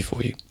unhealthy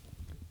for you.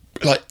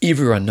 Like,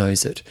 everyone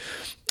knows it.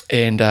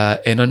 And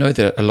I know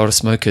that a lot of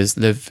smokers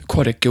live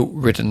quite a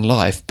guilt-ridden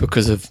life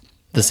because of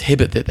this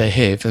habit that they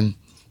have. And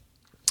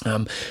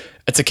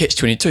it's a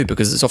catch-22,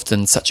 because it's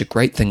often such a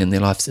great thing in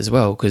their lives as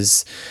well.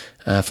 Because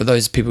for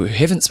those people who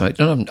haven't smoked,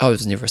 I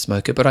was never a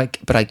smoker, but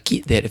I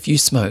get that if you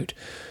smoked,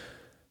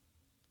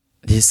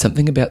 there's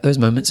something about those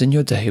moments in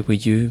your day where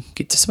you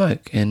get to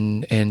smoke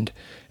and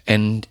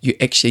you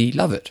actually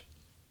love it.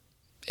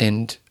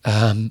 And,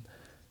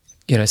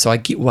 so I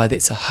get why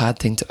that's a hard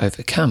thing to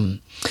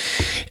overcome.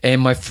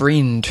 And my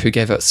friend who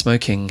gave up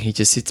smoking, he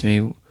just said to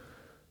me,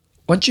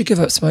 once you give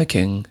up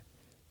smoking,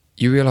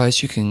 you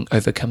realize you can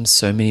overcome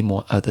so many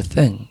more other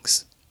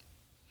things.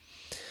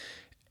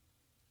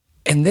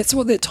 And that's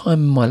what that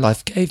time in my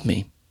life gave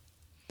me,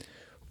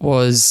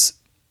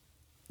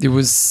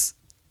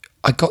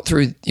 I got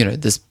through,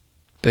 this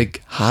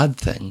big, hard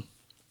thing.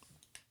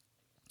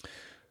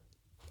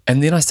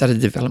 And then I started to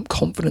develop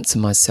confidence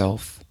in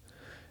myself.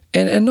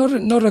 And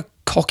not a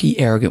cocky,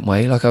 arrogant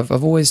way. Like, I've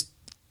always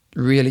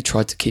really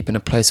tried to keep in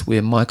a place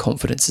where my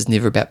confidence is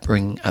never about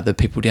bringing other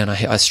people down.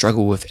 I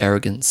struggle with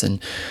arrogance,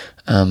 and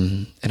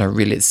I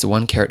really, it's the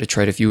one character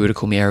trait. If you were to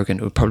call me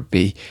arrogant, it would probably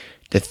be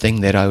the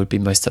thing that I would be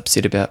most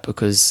upset about,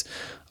 because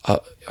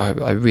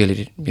I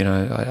really,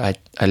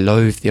 I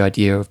loathe the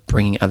idea of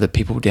bringing other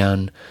people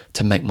down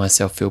to make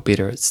myself feel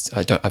better.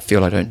 I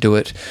feel I don't do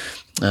it,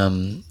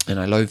 and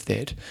I loathe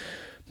that.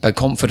 But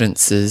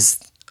confidence is,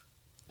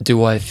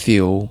 do I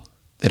feel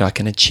that I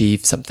can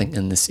achieve something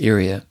in this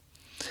area?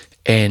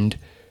 And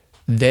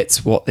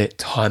that's what that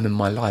time in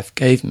my life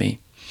gave me.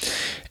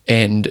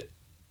 And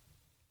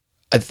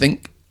I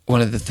think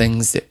one of the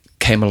things that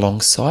came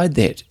alongside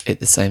that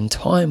at the same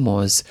time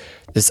was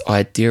this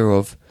idea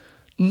of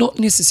not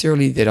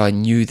necessarily that I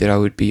knew that I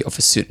would be of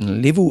a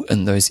certain level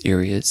in those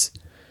areas,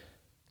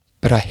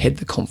 but I had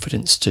the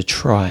confidence to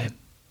try.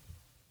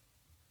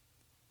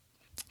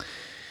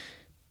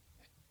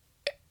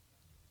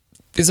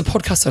 There's a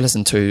podcast I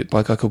listen to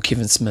by a guy called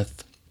Kevin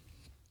Smith.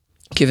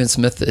 Kevin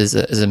Smith is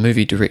a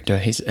movie director.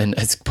 And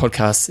his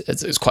podcast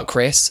it's quite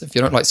crass. If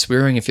you don't like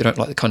swearing, if you don't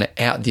like the kind of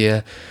out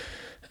there,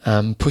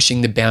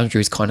 pushing the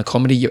boundaries kind of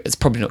comedy, it's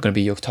probably not going to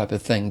be your type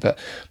of thing. But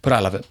I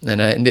love it, and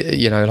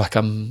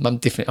I'm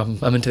definitely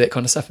I'm into that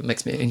kind of stuff.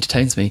 It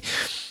entertains me.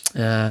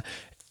 And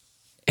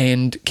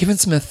Kevin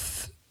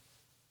Smith,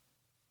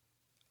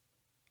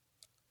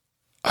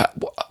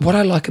 what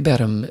I like about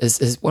him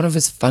is one of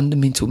his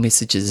fundamental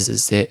messages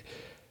is that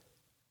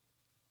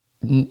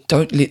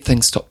don't let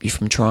things stop you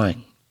from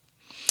trying.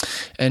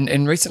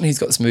 And recently he's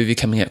got this movie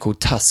coming out called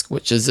Tusk,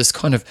 which is this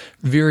kind of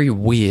very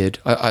weird,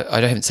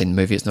 I haven't seen the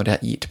movie, it's not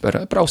out yet,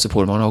 but I'll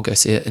support him on, I'll go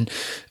see it. And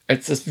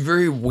it's this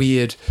very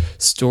weird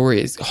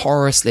story, it's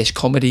horror /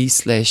 comedy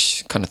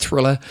 / kind of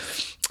thriller,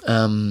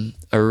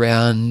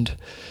 around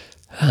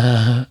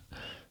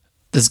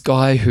this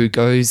guy who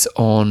goes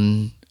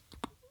to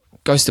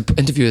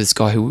interview this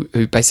guy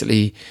who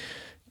basically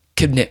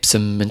kidnaps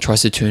him and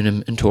tries to turn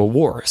him into a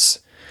walrus.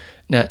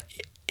 Now,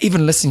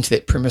 even listening to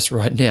that premise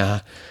right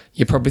now,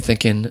 you're probably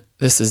thinking,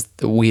 this is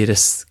the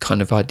weirdest kind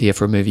of idea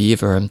for a movie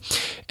ever. And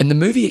the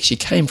movie actually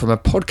came from a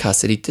podcast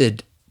that he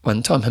did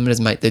one time, him and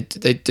his mate.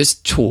 They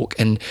just talk,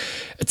 and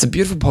it's a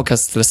beautiful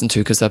podcast to listen to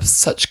because they're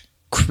such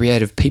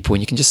creative people,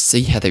 and you can just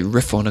see how they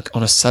riff on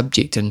a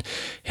subject and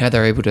how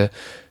they're able to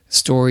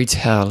story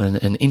tell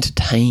and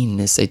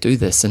entertain as they do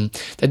this. And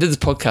they did this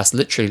podcast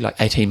literally like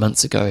 18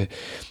 months ago.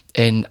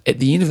 And at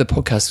the end of the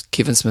podcast,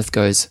 Kevin Smith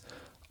goes,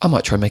 I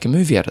might try and make a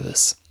movie out of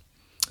this.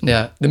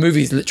 Now, the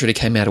movie literally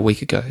came out a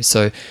week ago.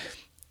 So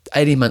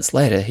 18 months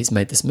later, he's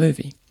made this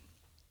movie.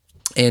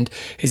 And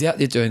he's out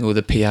there doing all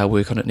the PR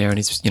work on it now, and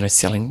he's,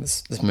 selling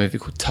this movie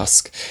called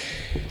Tusk.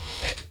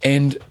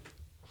 And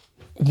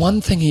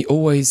one thing he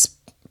always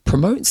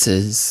promotes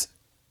is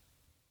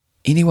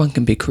anyone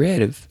can be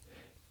creative.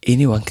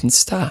 Anyone can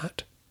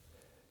start.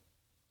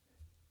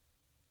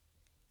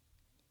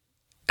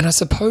 And I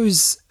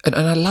suppose, and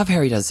I love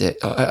how he does that.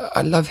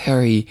 I love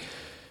how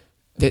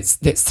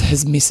that's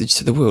his message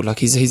to the world. Like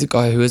he's a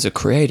guy who is a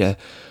creator,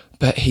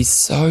 but he's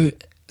so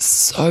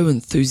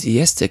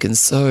enthusiastic and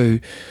so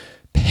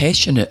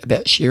passionate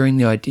about sharing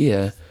the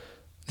idea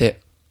that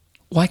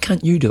why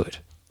can't you do it?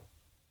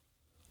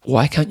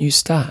 Why can't you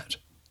start?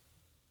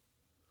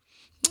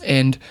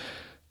 And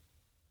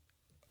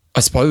I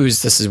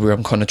suppose this is where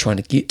I'm kind of trying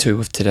to get to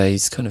with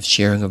today's kind of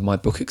sharing of my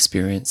book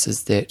experience,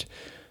 is that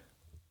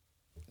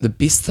the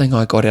best thing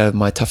I got out of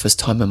my toughest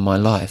time in my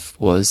life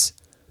was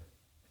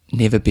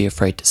never be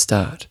afraid to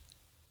start.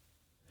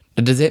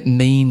 Now, does that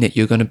mean that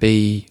you're going to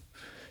be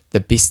the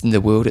best in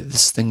the world at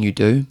this thing you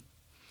do?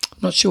 I'm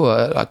not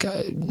sure. Like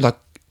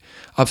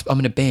I'm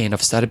in a band.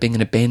 I've started being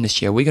in a band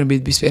this year. Are we going to be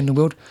the best band in the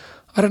world?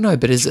 I don't know.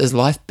 But is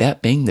life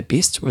about being the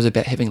best, or is it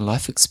about having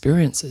life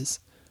experiences?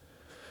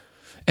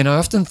 And I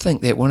often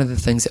think that one of the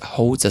things that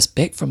holds us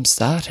back from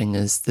starting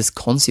is this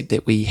concept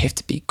that we have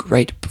to be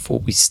great before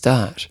we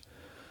start.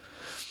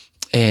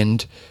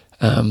 And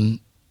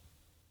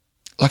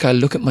like I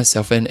look at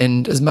myself,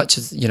 and as much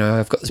as,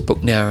 I've got this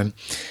book now, and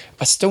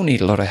I still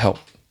need a lot of help.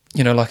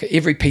 Like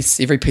every piece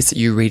that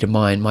you read of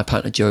mine, my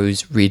partner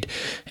Jo's read,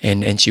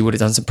 and she would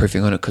have done some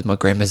proofing on it because my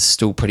grammar's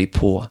still pretty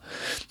poor.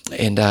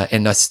 And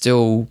I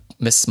still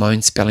miss my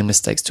own spelling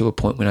mistakes to a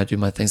point when I do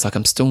my things. Like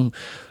I'm still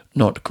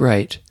not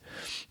great.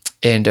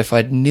 And if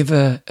I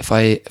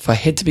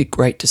had to be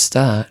great to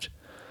start,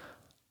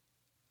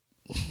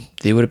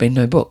 there would have been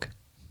no book.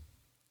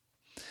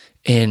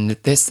 And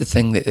that's the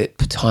thing that at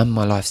the time in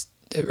my life,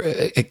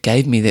 it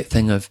gave me that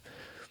thing of,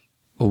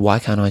 well, why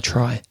can't I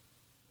try?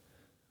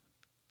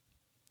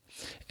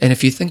 And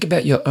if you think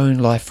about your own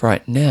life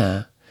right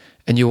now,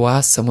 and you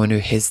ask someone who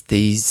has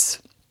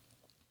these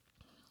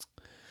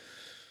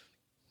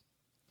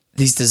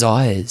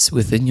desires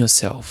within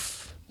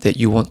yourself that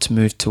you want to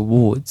move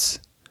towards,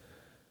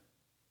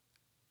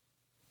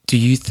 do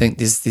you think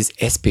there's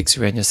aspects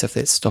around yourself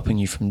that's stopping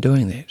you from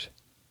doing that?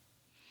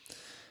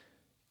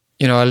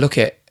 I look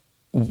at,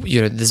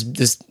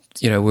 this,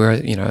 where,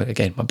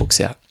 again, my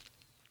book's out.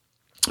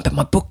 But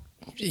my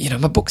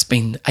book's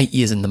been 8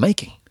 years in the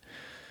making.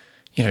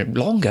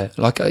 longer.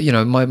 Like,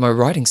 my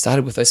writing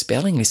started with those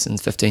spelling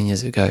lessons 15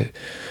 years ago.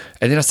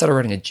 And then I started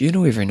writing a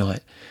journal every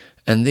night.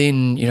 And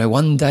then,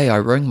 one day I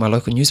rang my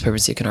local newspaper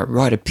and said, can I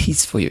write a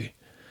piece for you?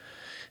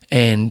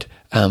 And,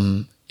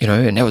 and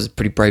that was a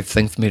pretty brave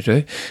thing for me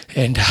to do.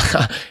 And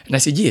and I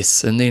said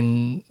yes. And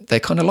then they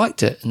kind of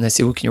liked it. And they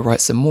said, well, can you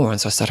write some more? And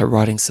so I started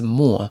writing some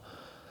more.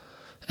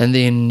 And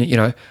then,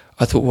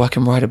 I thought, well, I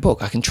can write a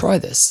book. I can try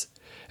this.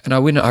 And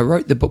I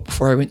wrote the book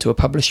before I went to a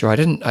publisher. I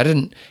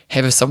didn't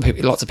have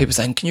lots of people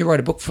saying, can you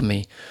write a book for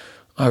me?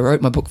 I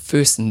wrote my book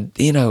first, and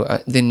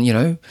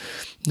then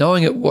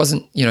knowing it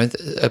wasn't,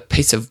 a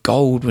piece of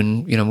gold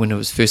when it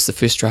was the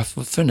first draft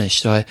was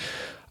finished. So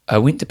I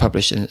went to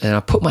publish and I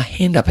put my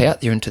hand up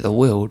out there into the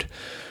world.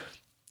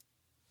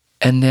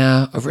 And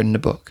now I've written a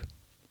book.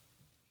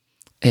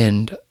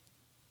 And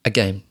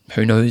again,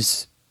 who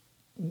knows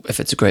if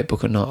it's a great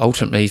book or not.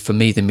 Ultimately, for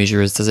me, the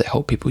measure is, does it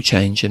help people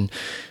change? And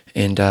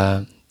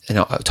time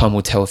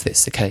will tell if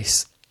that's the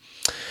case.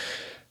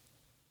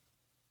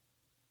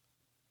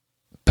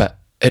 But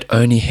it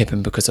only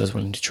happened because I was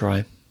willing to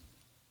try.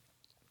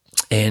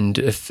 And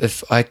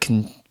if I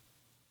can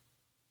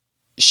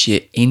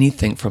share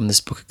anything from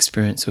this book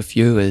experience with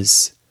you,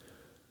 is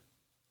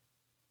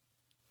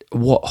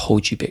what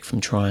holds you back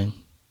from trying?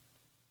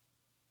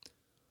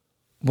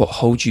 What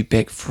holds you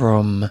back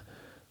from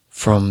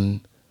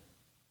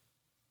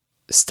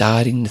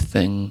starting the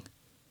thing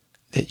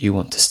that you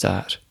want to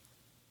start?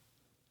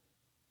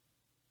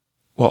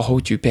 What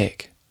holds you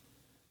back?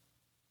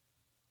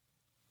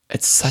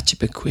 It's such a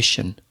big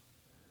question.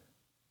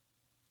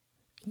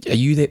 Are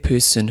you that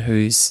person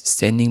who's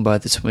standing by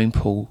the swimming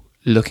pool,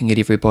 looking at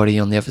everybody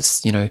on the other,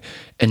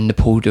 in the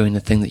pool doing the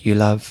thing that you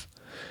love,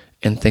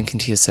 and thinking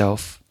to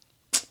yourself,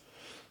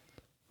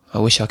 I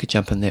wish I could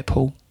jump in that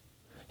pool?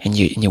 And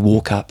you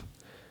walk up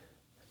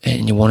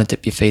and you want to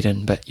dip your feet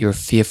in, but you're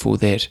fearful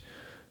that,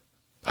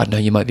 I don't know,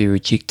 you might be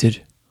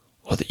rejected,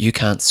 or that you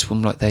can't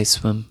swim like they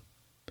swim.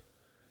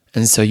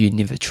 And so you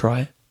never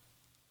try.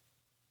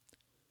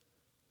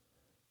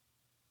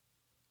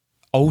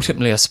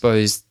 Ultimately, I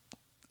suppose,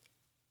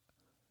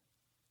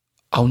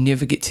 I'll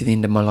never get to the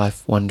end of my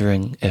life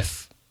wondering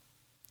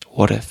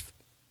what if.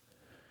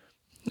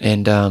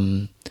 And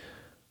I'm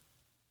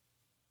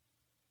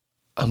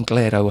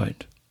glad I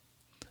won't.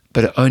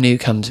 But it only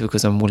comes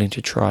because I'm willing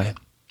to try.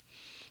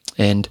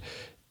 And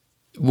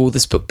will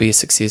this book be a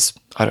success?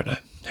 I don't know.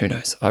 Who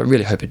knows? I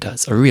really hope it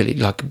does. I really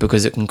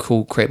because it can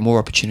create more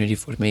opportunity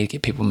for me to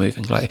get people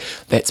moving. Like,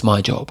 that's my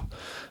job.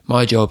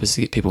 My job is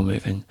to get people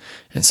moving.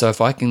 And so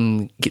if I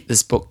can get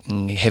this book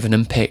and have an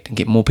impact and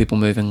get more people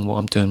moving, well,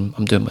 I'm doing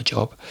my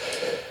job.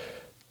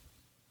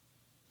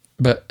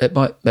 But it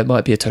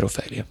might be a total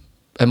failure.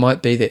 It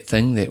might be that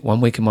thing that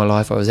 1 week in my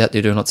life I was out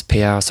there doing lots of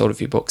PR, I sold a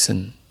few books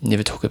and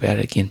never talk about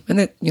it again. And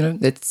that,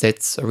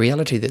 that's a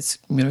reality that's,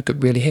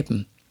 could really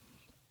happen.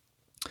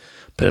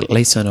 But at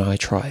least I know I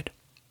tried.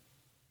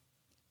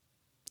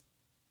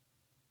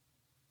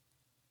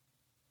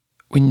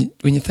 When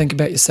you think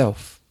about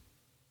yourself,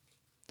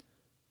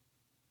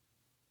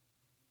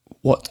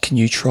 what can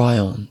you try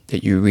on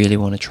that you really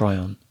want to try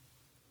on?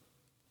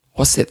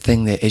 What's that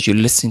thing that, as you're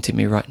listening to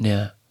me right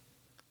now,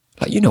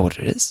 you know what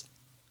it is?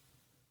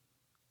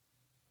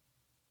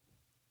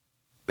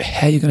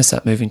 How are you going to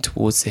start moving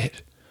towards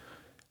that?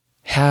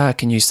 How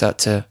can you start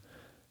to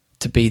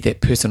be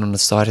that person on the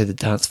side of the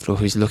dance floor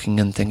who's looking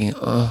and thinking,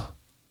 oh,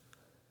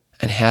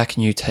 and how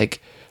can you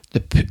take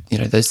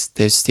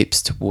those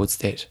steps towards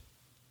that?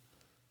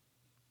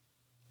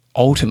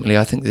 Ultimately,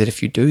 I think that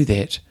if you do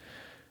that,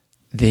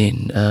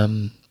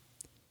 then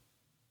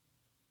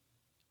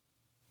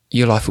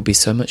your life will be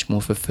so much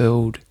more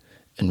fulfilled,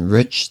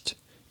 enriched,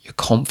 your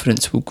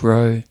confidence will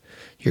grow,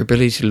 your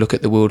ability to look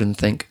at the world and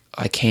think,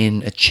 I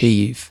can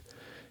achieve,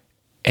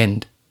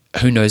 and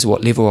who knows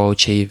what level I'll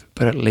achieve,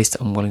 but at least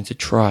I'm willing to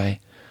try,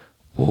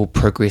 will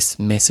progress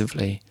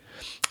massively.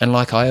 And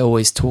like I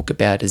always talk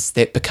about, is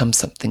that becomes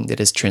something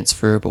that is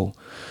transferable.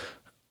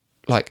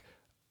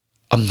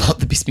 I'm not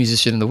the best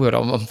musician in the world.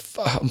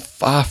 I'm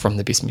far from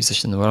the best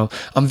musician in the world.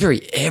 I'm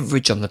very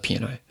average on the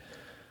piano.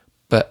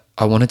 But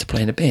I wanted to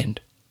play in a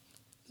band.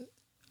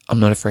 I'm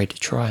not afraid to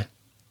try.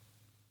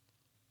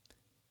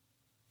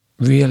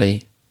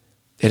 Really,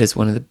 that is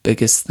one of the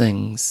biggest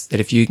things,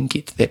 that if you can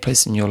get to that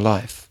place in your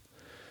life,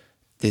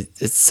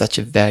 it's such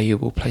a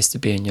valuable place to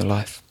be in your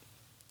life.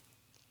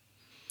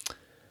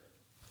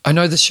 I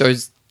know this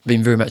show's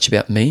been very much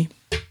about me,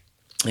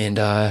 and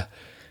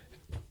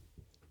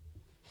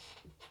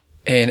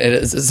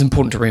it's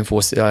important to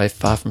reinforce that I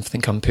far from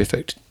think I'm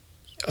perfect.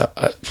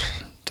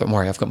 Don't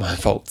worry, I've got my own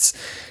faults,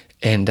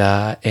 and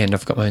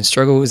I've got my own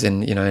struggles,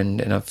 and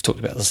I've talked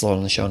about this a lot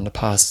on the show in the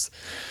past.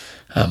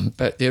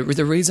 But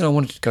the reason I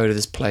wanted to go to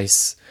this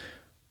place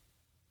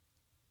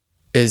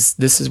is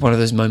this is one of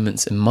those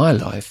moments in my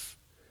life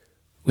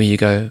where you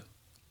go,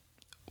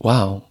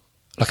 wow.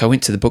 I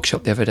went to the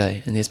bookshop the other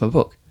day, and there's my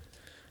book.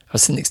 I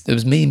was sitting next. It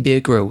was me and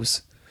Bear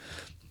Grylls,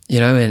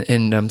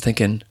 and I'm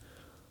thinking,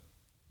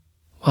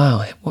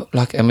 wow, what?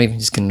 I'm even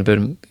just getting a bit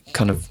of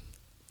kind of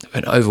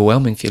an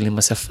overwhelming feeling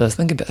myself. I was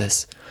thinking about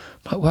this.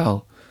 I'm like,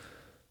 wow,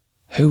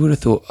 who would have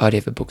thought I'd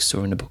have a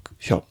bookstore in a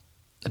bookshop,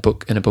 a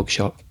book in a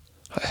bookshop?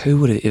 Like, who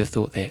would have ever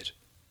thought that?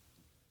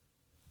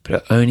 But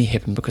it only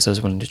happened because I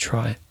was willing to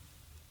try.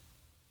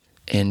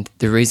 And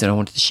the reason I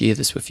wanted to share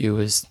this with you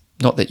is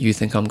not that you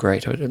think I'm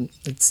great.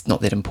 It's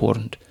not that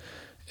important.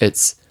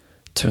 It's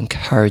to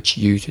encourage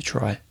you to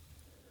try.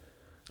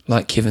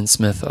 Like Kevin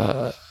Smith,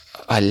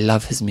 I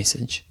love his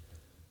message.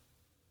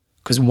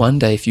 Because one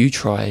day if you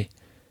try,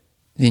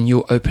 then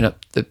you'll open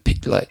up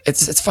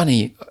it's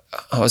funny.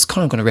 I was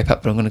kind of going to wrap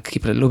up, but I'm going to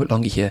keep it a little bit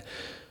longer here.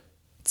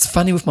 It's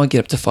funny with my Get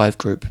Up to 5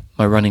 group,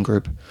 my running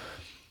group.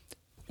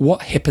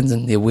 What happens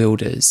in their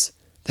world is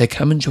they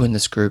come and join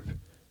this group,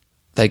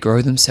 they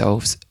grow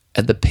themselves,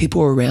 and the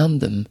people around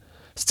them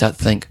start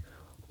to think,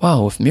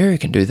 wow, if Mary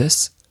can do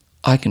this,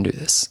 I can do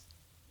this.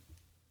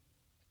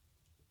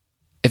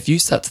 If you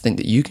start to think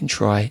that you can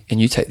try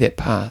and you take that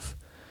path,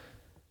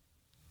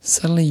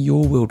 suddenly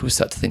your world will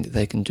start to think that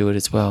they can do it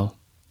as well.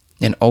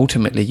 And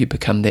ultimately you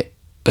become that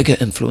bigger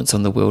influence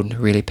on the world in a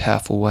really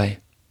powerful way.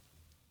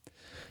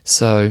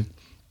 So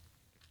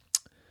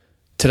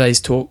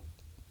today's talk,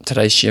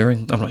 today's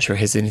sharing, I'm not sure it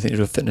has anything to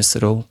do with fitness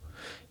at all.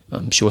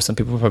 I'm sure some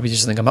people will probably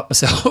just think I'm up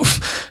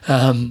myself.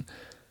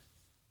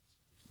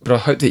 But I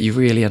hope that you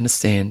really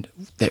understand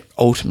that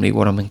ultimately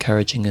what I'm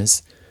encouraging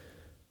is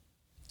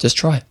just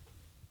try.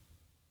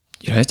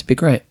 You don't have to be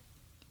great,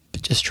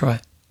 but just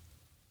try.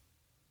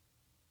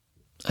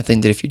 I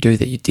think that if you do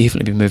that, you'll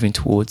definitely be moving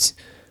towards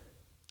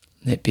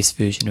that best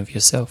version of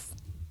yourself.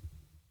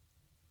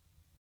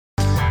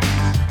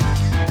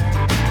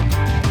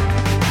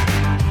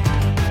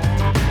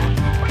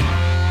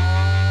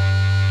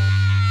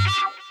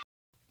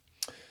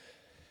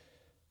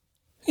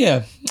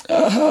 Yeah,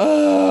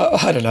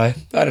 I don't know.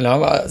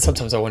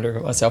 Sometimes I wonder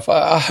about myself.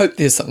 I hope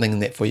there's something in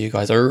that for you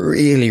guys. I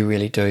really,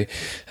 really do.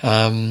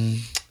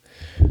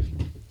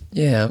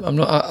 Yeah, I'm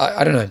not.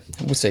 I don't know.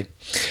 We'll see.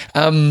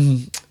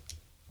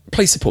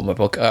 Please support my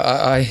book.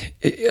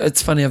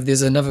 It's funny.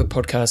 There's another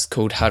podcast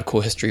called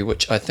Hardcore History,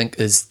 which I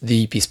think is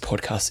the best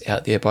podcast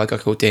out there by a guy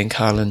called Dan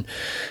Carlin.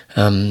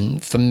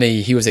 For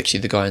me, he was actually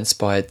the guy who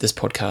inspired this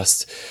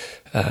podcast.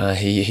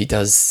 He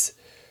does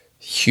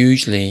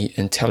hugely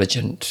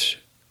intelligent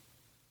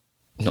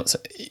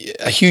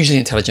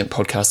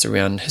podcast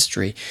around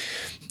history,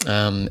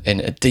 and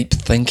a deep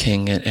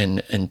thinking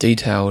and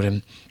detailed.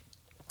 And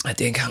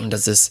Dan Carlin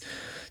does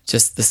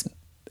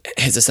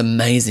has this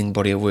amazing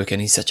body of work, and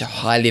he's such a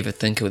high level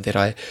thinker that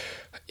I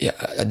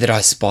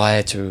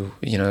aspire to.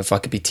 If I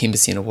could be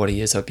 10% of what he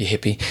is, I'd be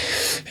happy.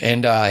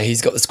 And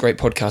he's got this great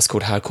podcast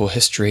called Hardcore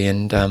History,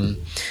 and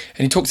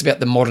he talks about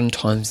the modern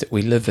times that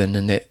we live in,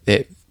 and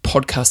that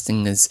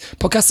podcasting is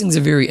a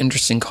very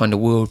interesting kind of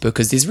world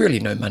because there's really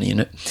no money in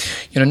it.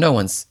 No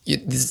one's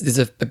there's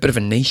a bit of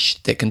a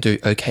niche that can do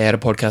okay out of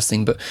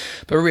podcasting, but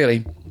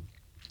really,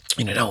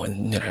 no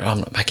one. I'm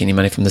not making any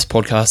money from this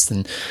podcast,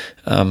 and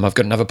I've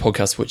got another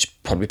podcast which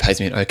probably pays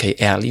me an okay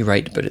hourly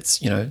rate, but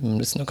it's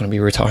it's not going to be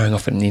retiring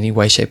off it in any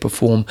way, shape, or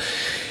form.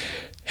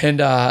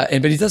 But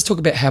he does talk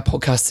about how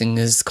podcasting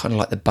is kind of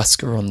like the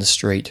busker on the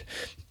street.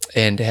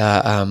 And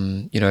how,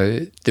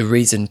 the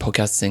reason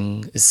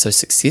podcasting is so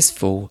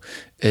successful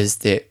is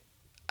that,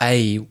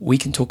 we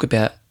can talk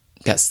about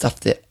stuff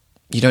that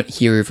you don't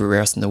hear everywhere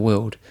else in the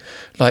world.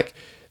 Like,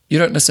 you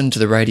don't listen to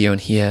the radio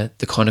and hear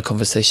the kind of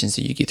conversations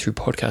that you get through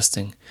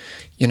podcasting.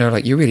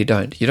 You really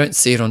don't. You don't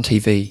see it on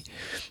TV.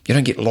 You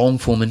don't get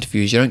long-form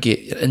interviews. You don't get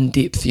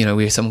in-depth,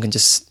 where someone can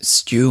just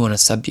stew on a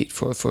subject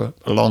for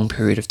a long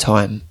period of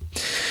time.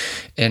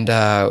 And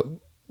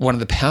one of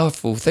the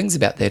powerful things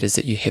about that is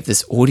that you have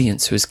this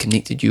audience who is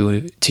connected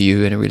to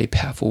you in a really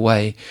powerful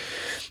way.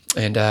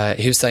 And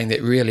he was saying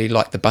that really,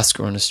 like the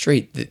busker on the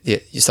street,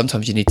 that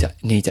sometimes you need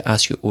to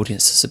ask your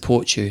audience to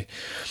support you.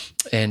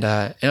 And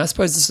I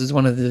suppose this is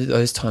one of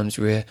those times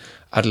where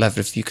I'd love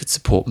it if you could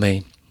support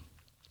me.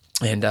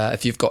 And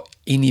if you've got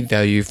any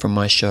value from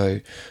my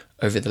show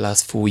over the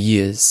last 4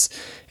 years,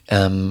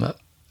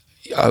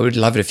 I would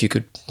love it if you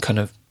could kind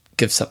of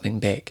give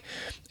something back.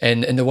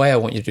 And the way I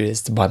want you to do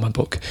is to buy my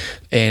book.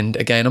 And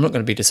again, I'm not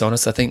going to be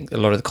dishonest. I think a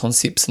lot of the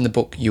concepts in the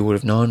book you would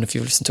have known if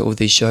you've listened to all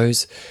these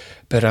shows.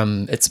 But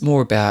it's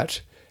more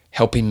about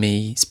helping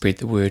me spread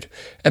the word.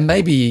 And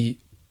maybe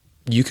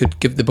you could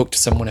give the book to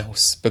someone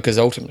else, because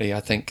ultimately I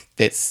think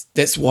that's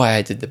why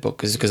I did the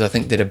book, is because I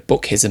think that a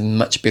book has a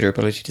much better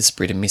ability to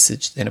spread a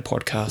message than a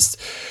podcast.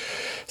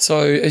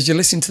 So as you're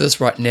listening to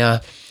this right now,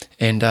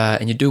 and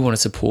you do want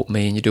to support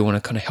me, and you do want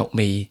to kind of help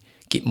me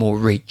get more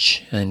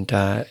reach, and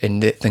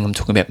that thing I'm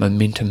talking about,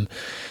 momentum,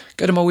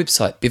 go to my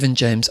website,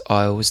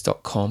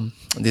 bevanjameseyles.com.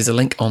 There's a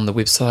link on the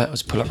website. I'll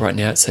just pull up right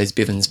now. It says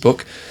Bevan's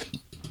book.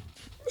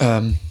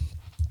 I'm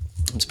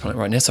just pulling it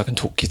right now so I can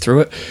talk you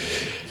through it.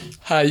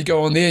 You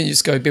go on there and you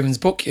just go Bevan's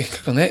book. You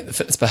click on that, the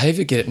fitness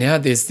behaviour, get it now.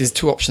 There's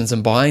two options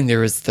in buying.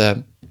 There is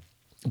the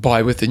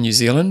buy within New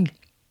Zealand,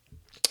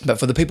 But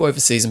for the people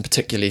overseas in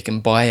particular, you can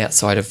buy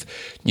outside of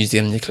New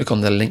Zealand. You click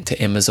on the link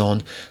to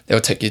Amazon. They'll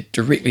take you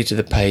directly to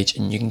the page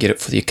and you can get it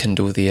for your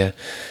Kindle there.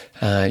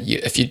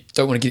 If you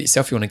don't want to get it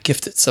yourself, you want to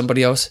gift it to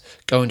somebody else,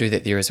 go and do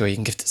that there as well. You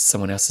can gift it to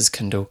someone else's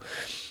Kindle.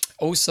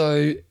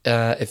 Also,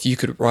 if you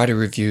could write a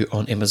review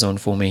on Amazon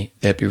for me,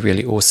 that'd be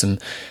really awesome.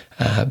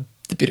 The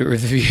better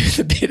review,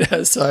 the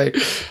better. So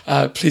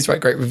please write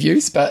great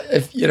reviews. But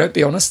if you don't,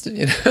 be honest,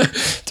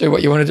 do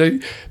what you want to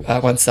do.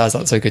 1 star's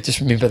not so good.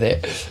 Just remember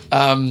that.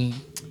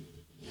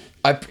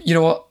 You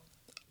know what?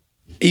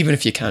 Even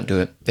if you can't do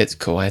it, that's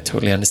cool. I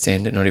totally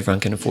understand that not everyone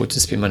can afford to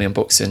spend money on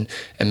books, and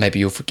maybe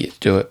you'll forget to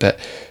do it. But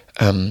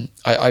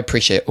I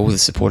appreciate all the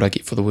support I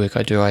get for the work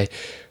I do.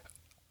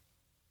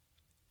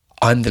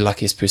 I'm the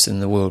luckiest person in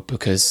the world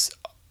because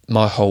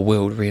my whole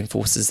world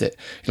reinforces that.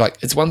 Like,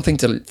 it's one thing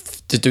to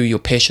do your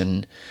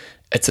passion.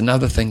 It's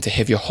another thing to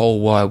have your whole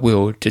wide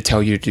world to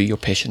tell you to do your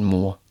passion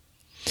more.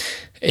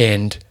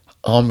 And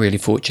I'm really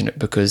fortunate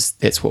because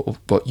that's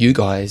what you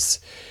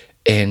guys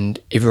and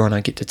everyone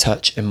I get to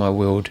touch in my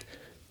world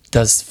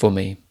does for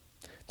me.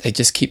 They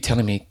just keep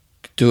telling me,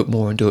 do it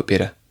more and do it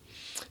better.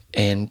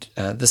 And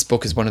this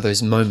book is one of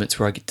those moments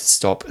where I get to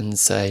stop and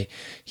say,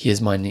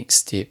 here's my next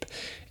step.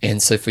 And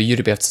so for you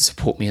to be able to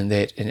support me in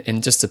that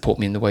and just support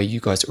me in the way you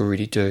guys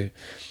already do,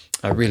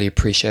 I really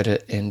appreciate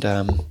it. And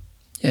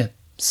yeah,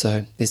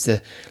 so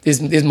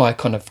there's my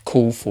kind of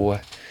call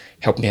for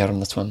help me out on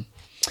this one.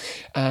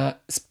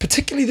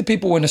 Particularly the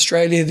people in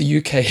Australia, the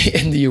UK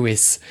and the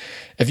US.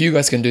 If you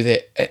guys can do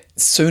that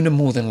sooner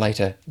more than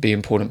later, be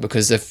important,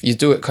 because if you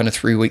do it kind of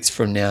 3 weeks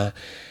from now,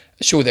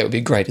 sure, that would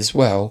be great as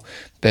well.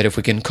 But if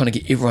we can kind of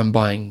get everyone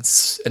buying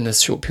in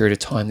this short period of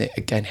time, that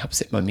again helps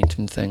that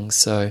momentum thing.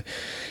 So,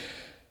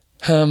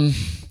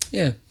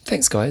 yeah,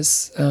 thanks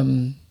guys.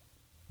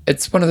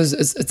 It's one of those,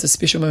 it's a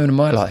special moment in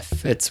my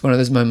life. It's one of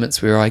those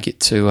moments where I get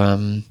to, I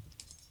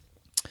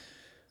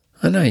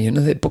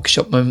know, that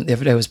bookshop moment the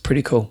other day was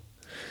pretty cool.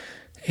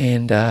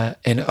 And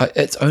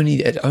it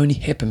only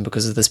happened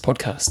because of this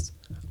podcast.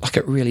 Like,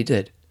 it really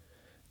did.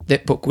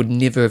 That book would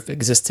never have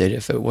existed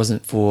if it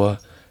wasn't for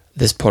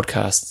this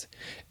podcast.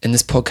 And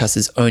this podcast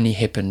has only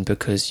happened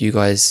because you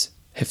guys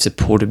have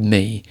supported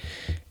me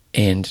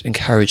and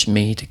encouraged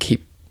me to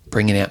keep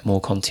bringing out more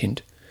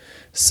content.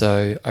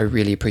 So I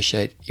really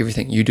appreciate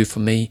everything you do for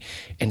me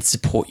and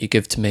support you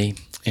give to me.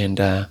 And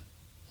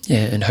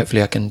and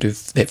hopefully I can do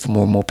that for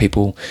more and more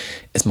people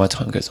as my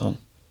time goes on.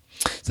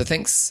 So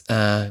thanks.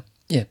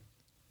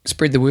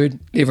 Spread the word.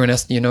 Let everyone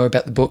else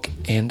about the book.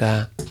 And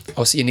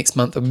I'll see you next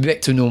month. I'll be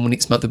back to normal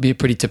next month. It'll be a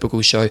pretty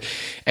typical show.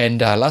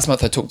 And last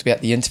month I talked about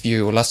the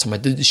interview, or last time I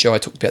did the show, I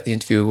talked about the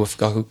interview with a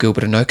guy called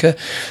Gilbert Enoka,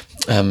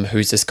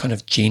 who's this kind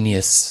of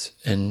genius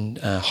in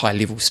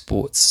high-level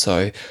sports.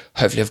 So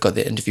hopefully I've got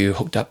that interview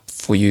hooked up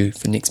for you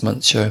for next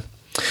month's show.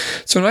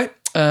 So anyway,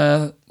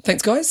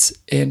 thanks guys.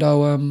 And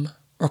I'll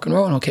rock and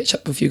roll, and I'll catch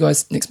up with you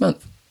guys next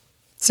month.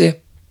 See ya.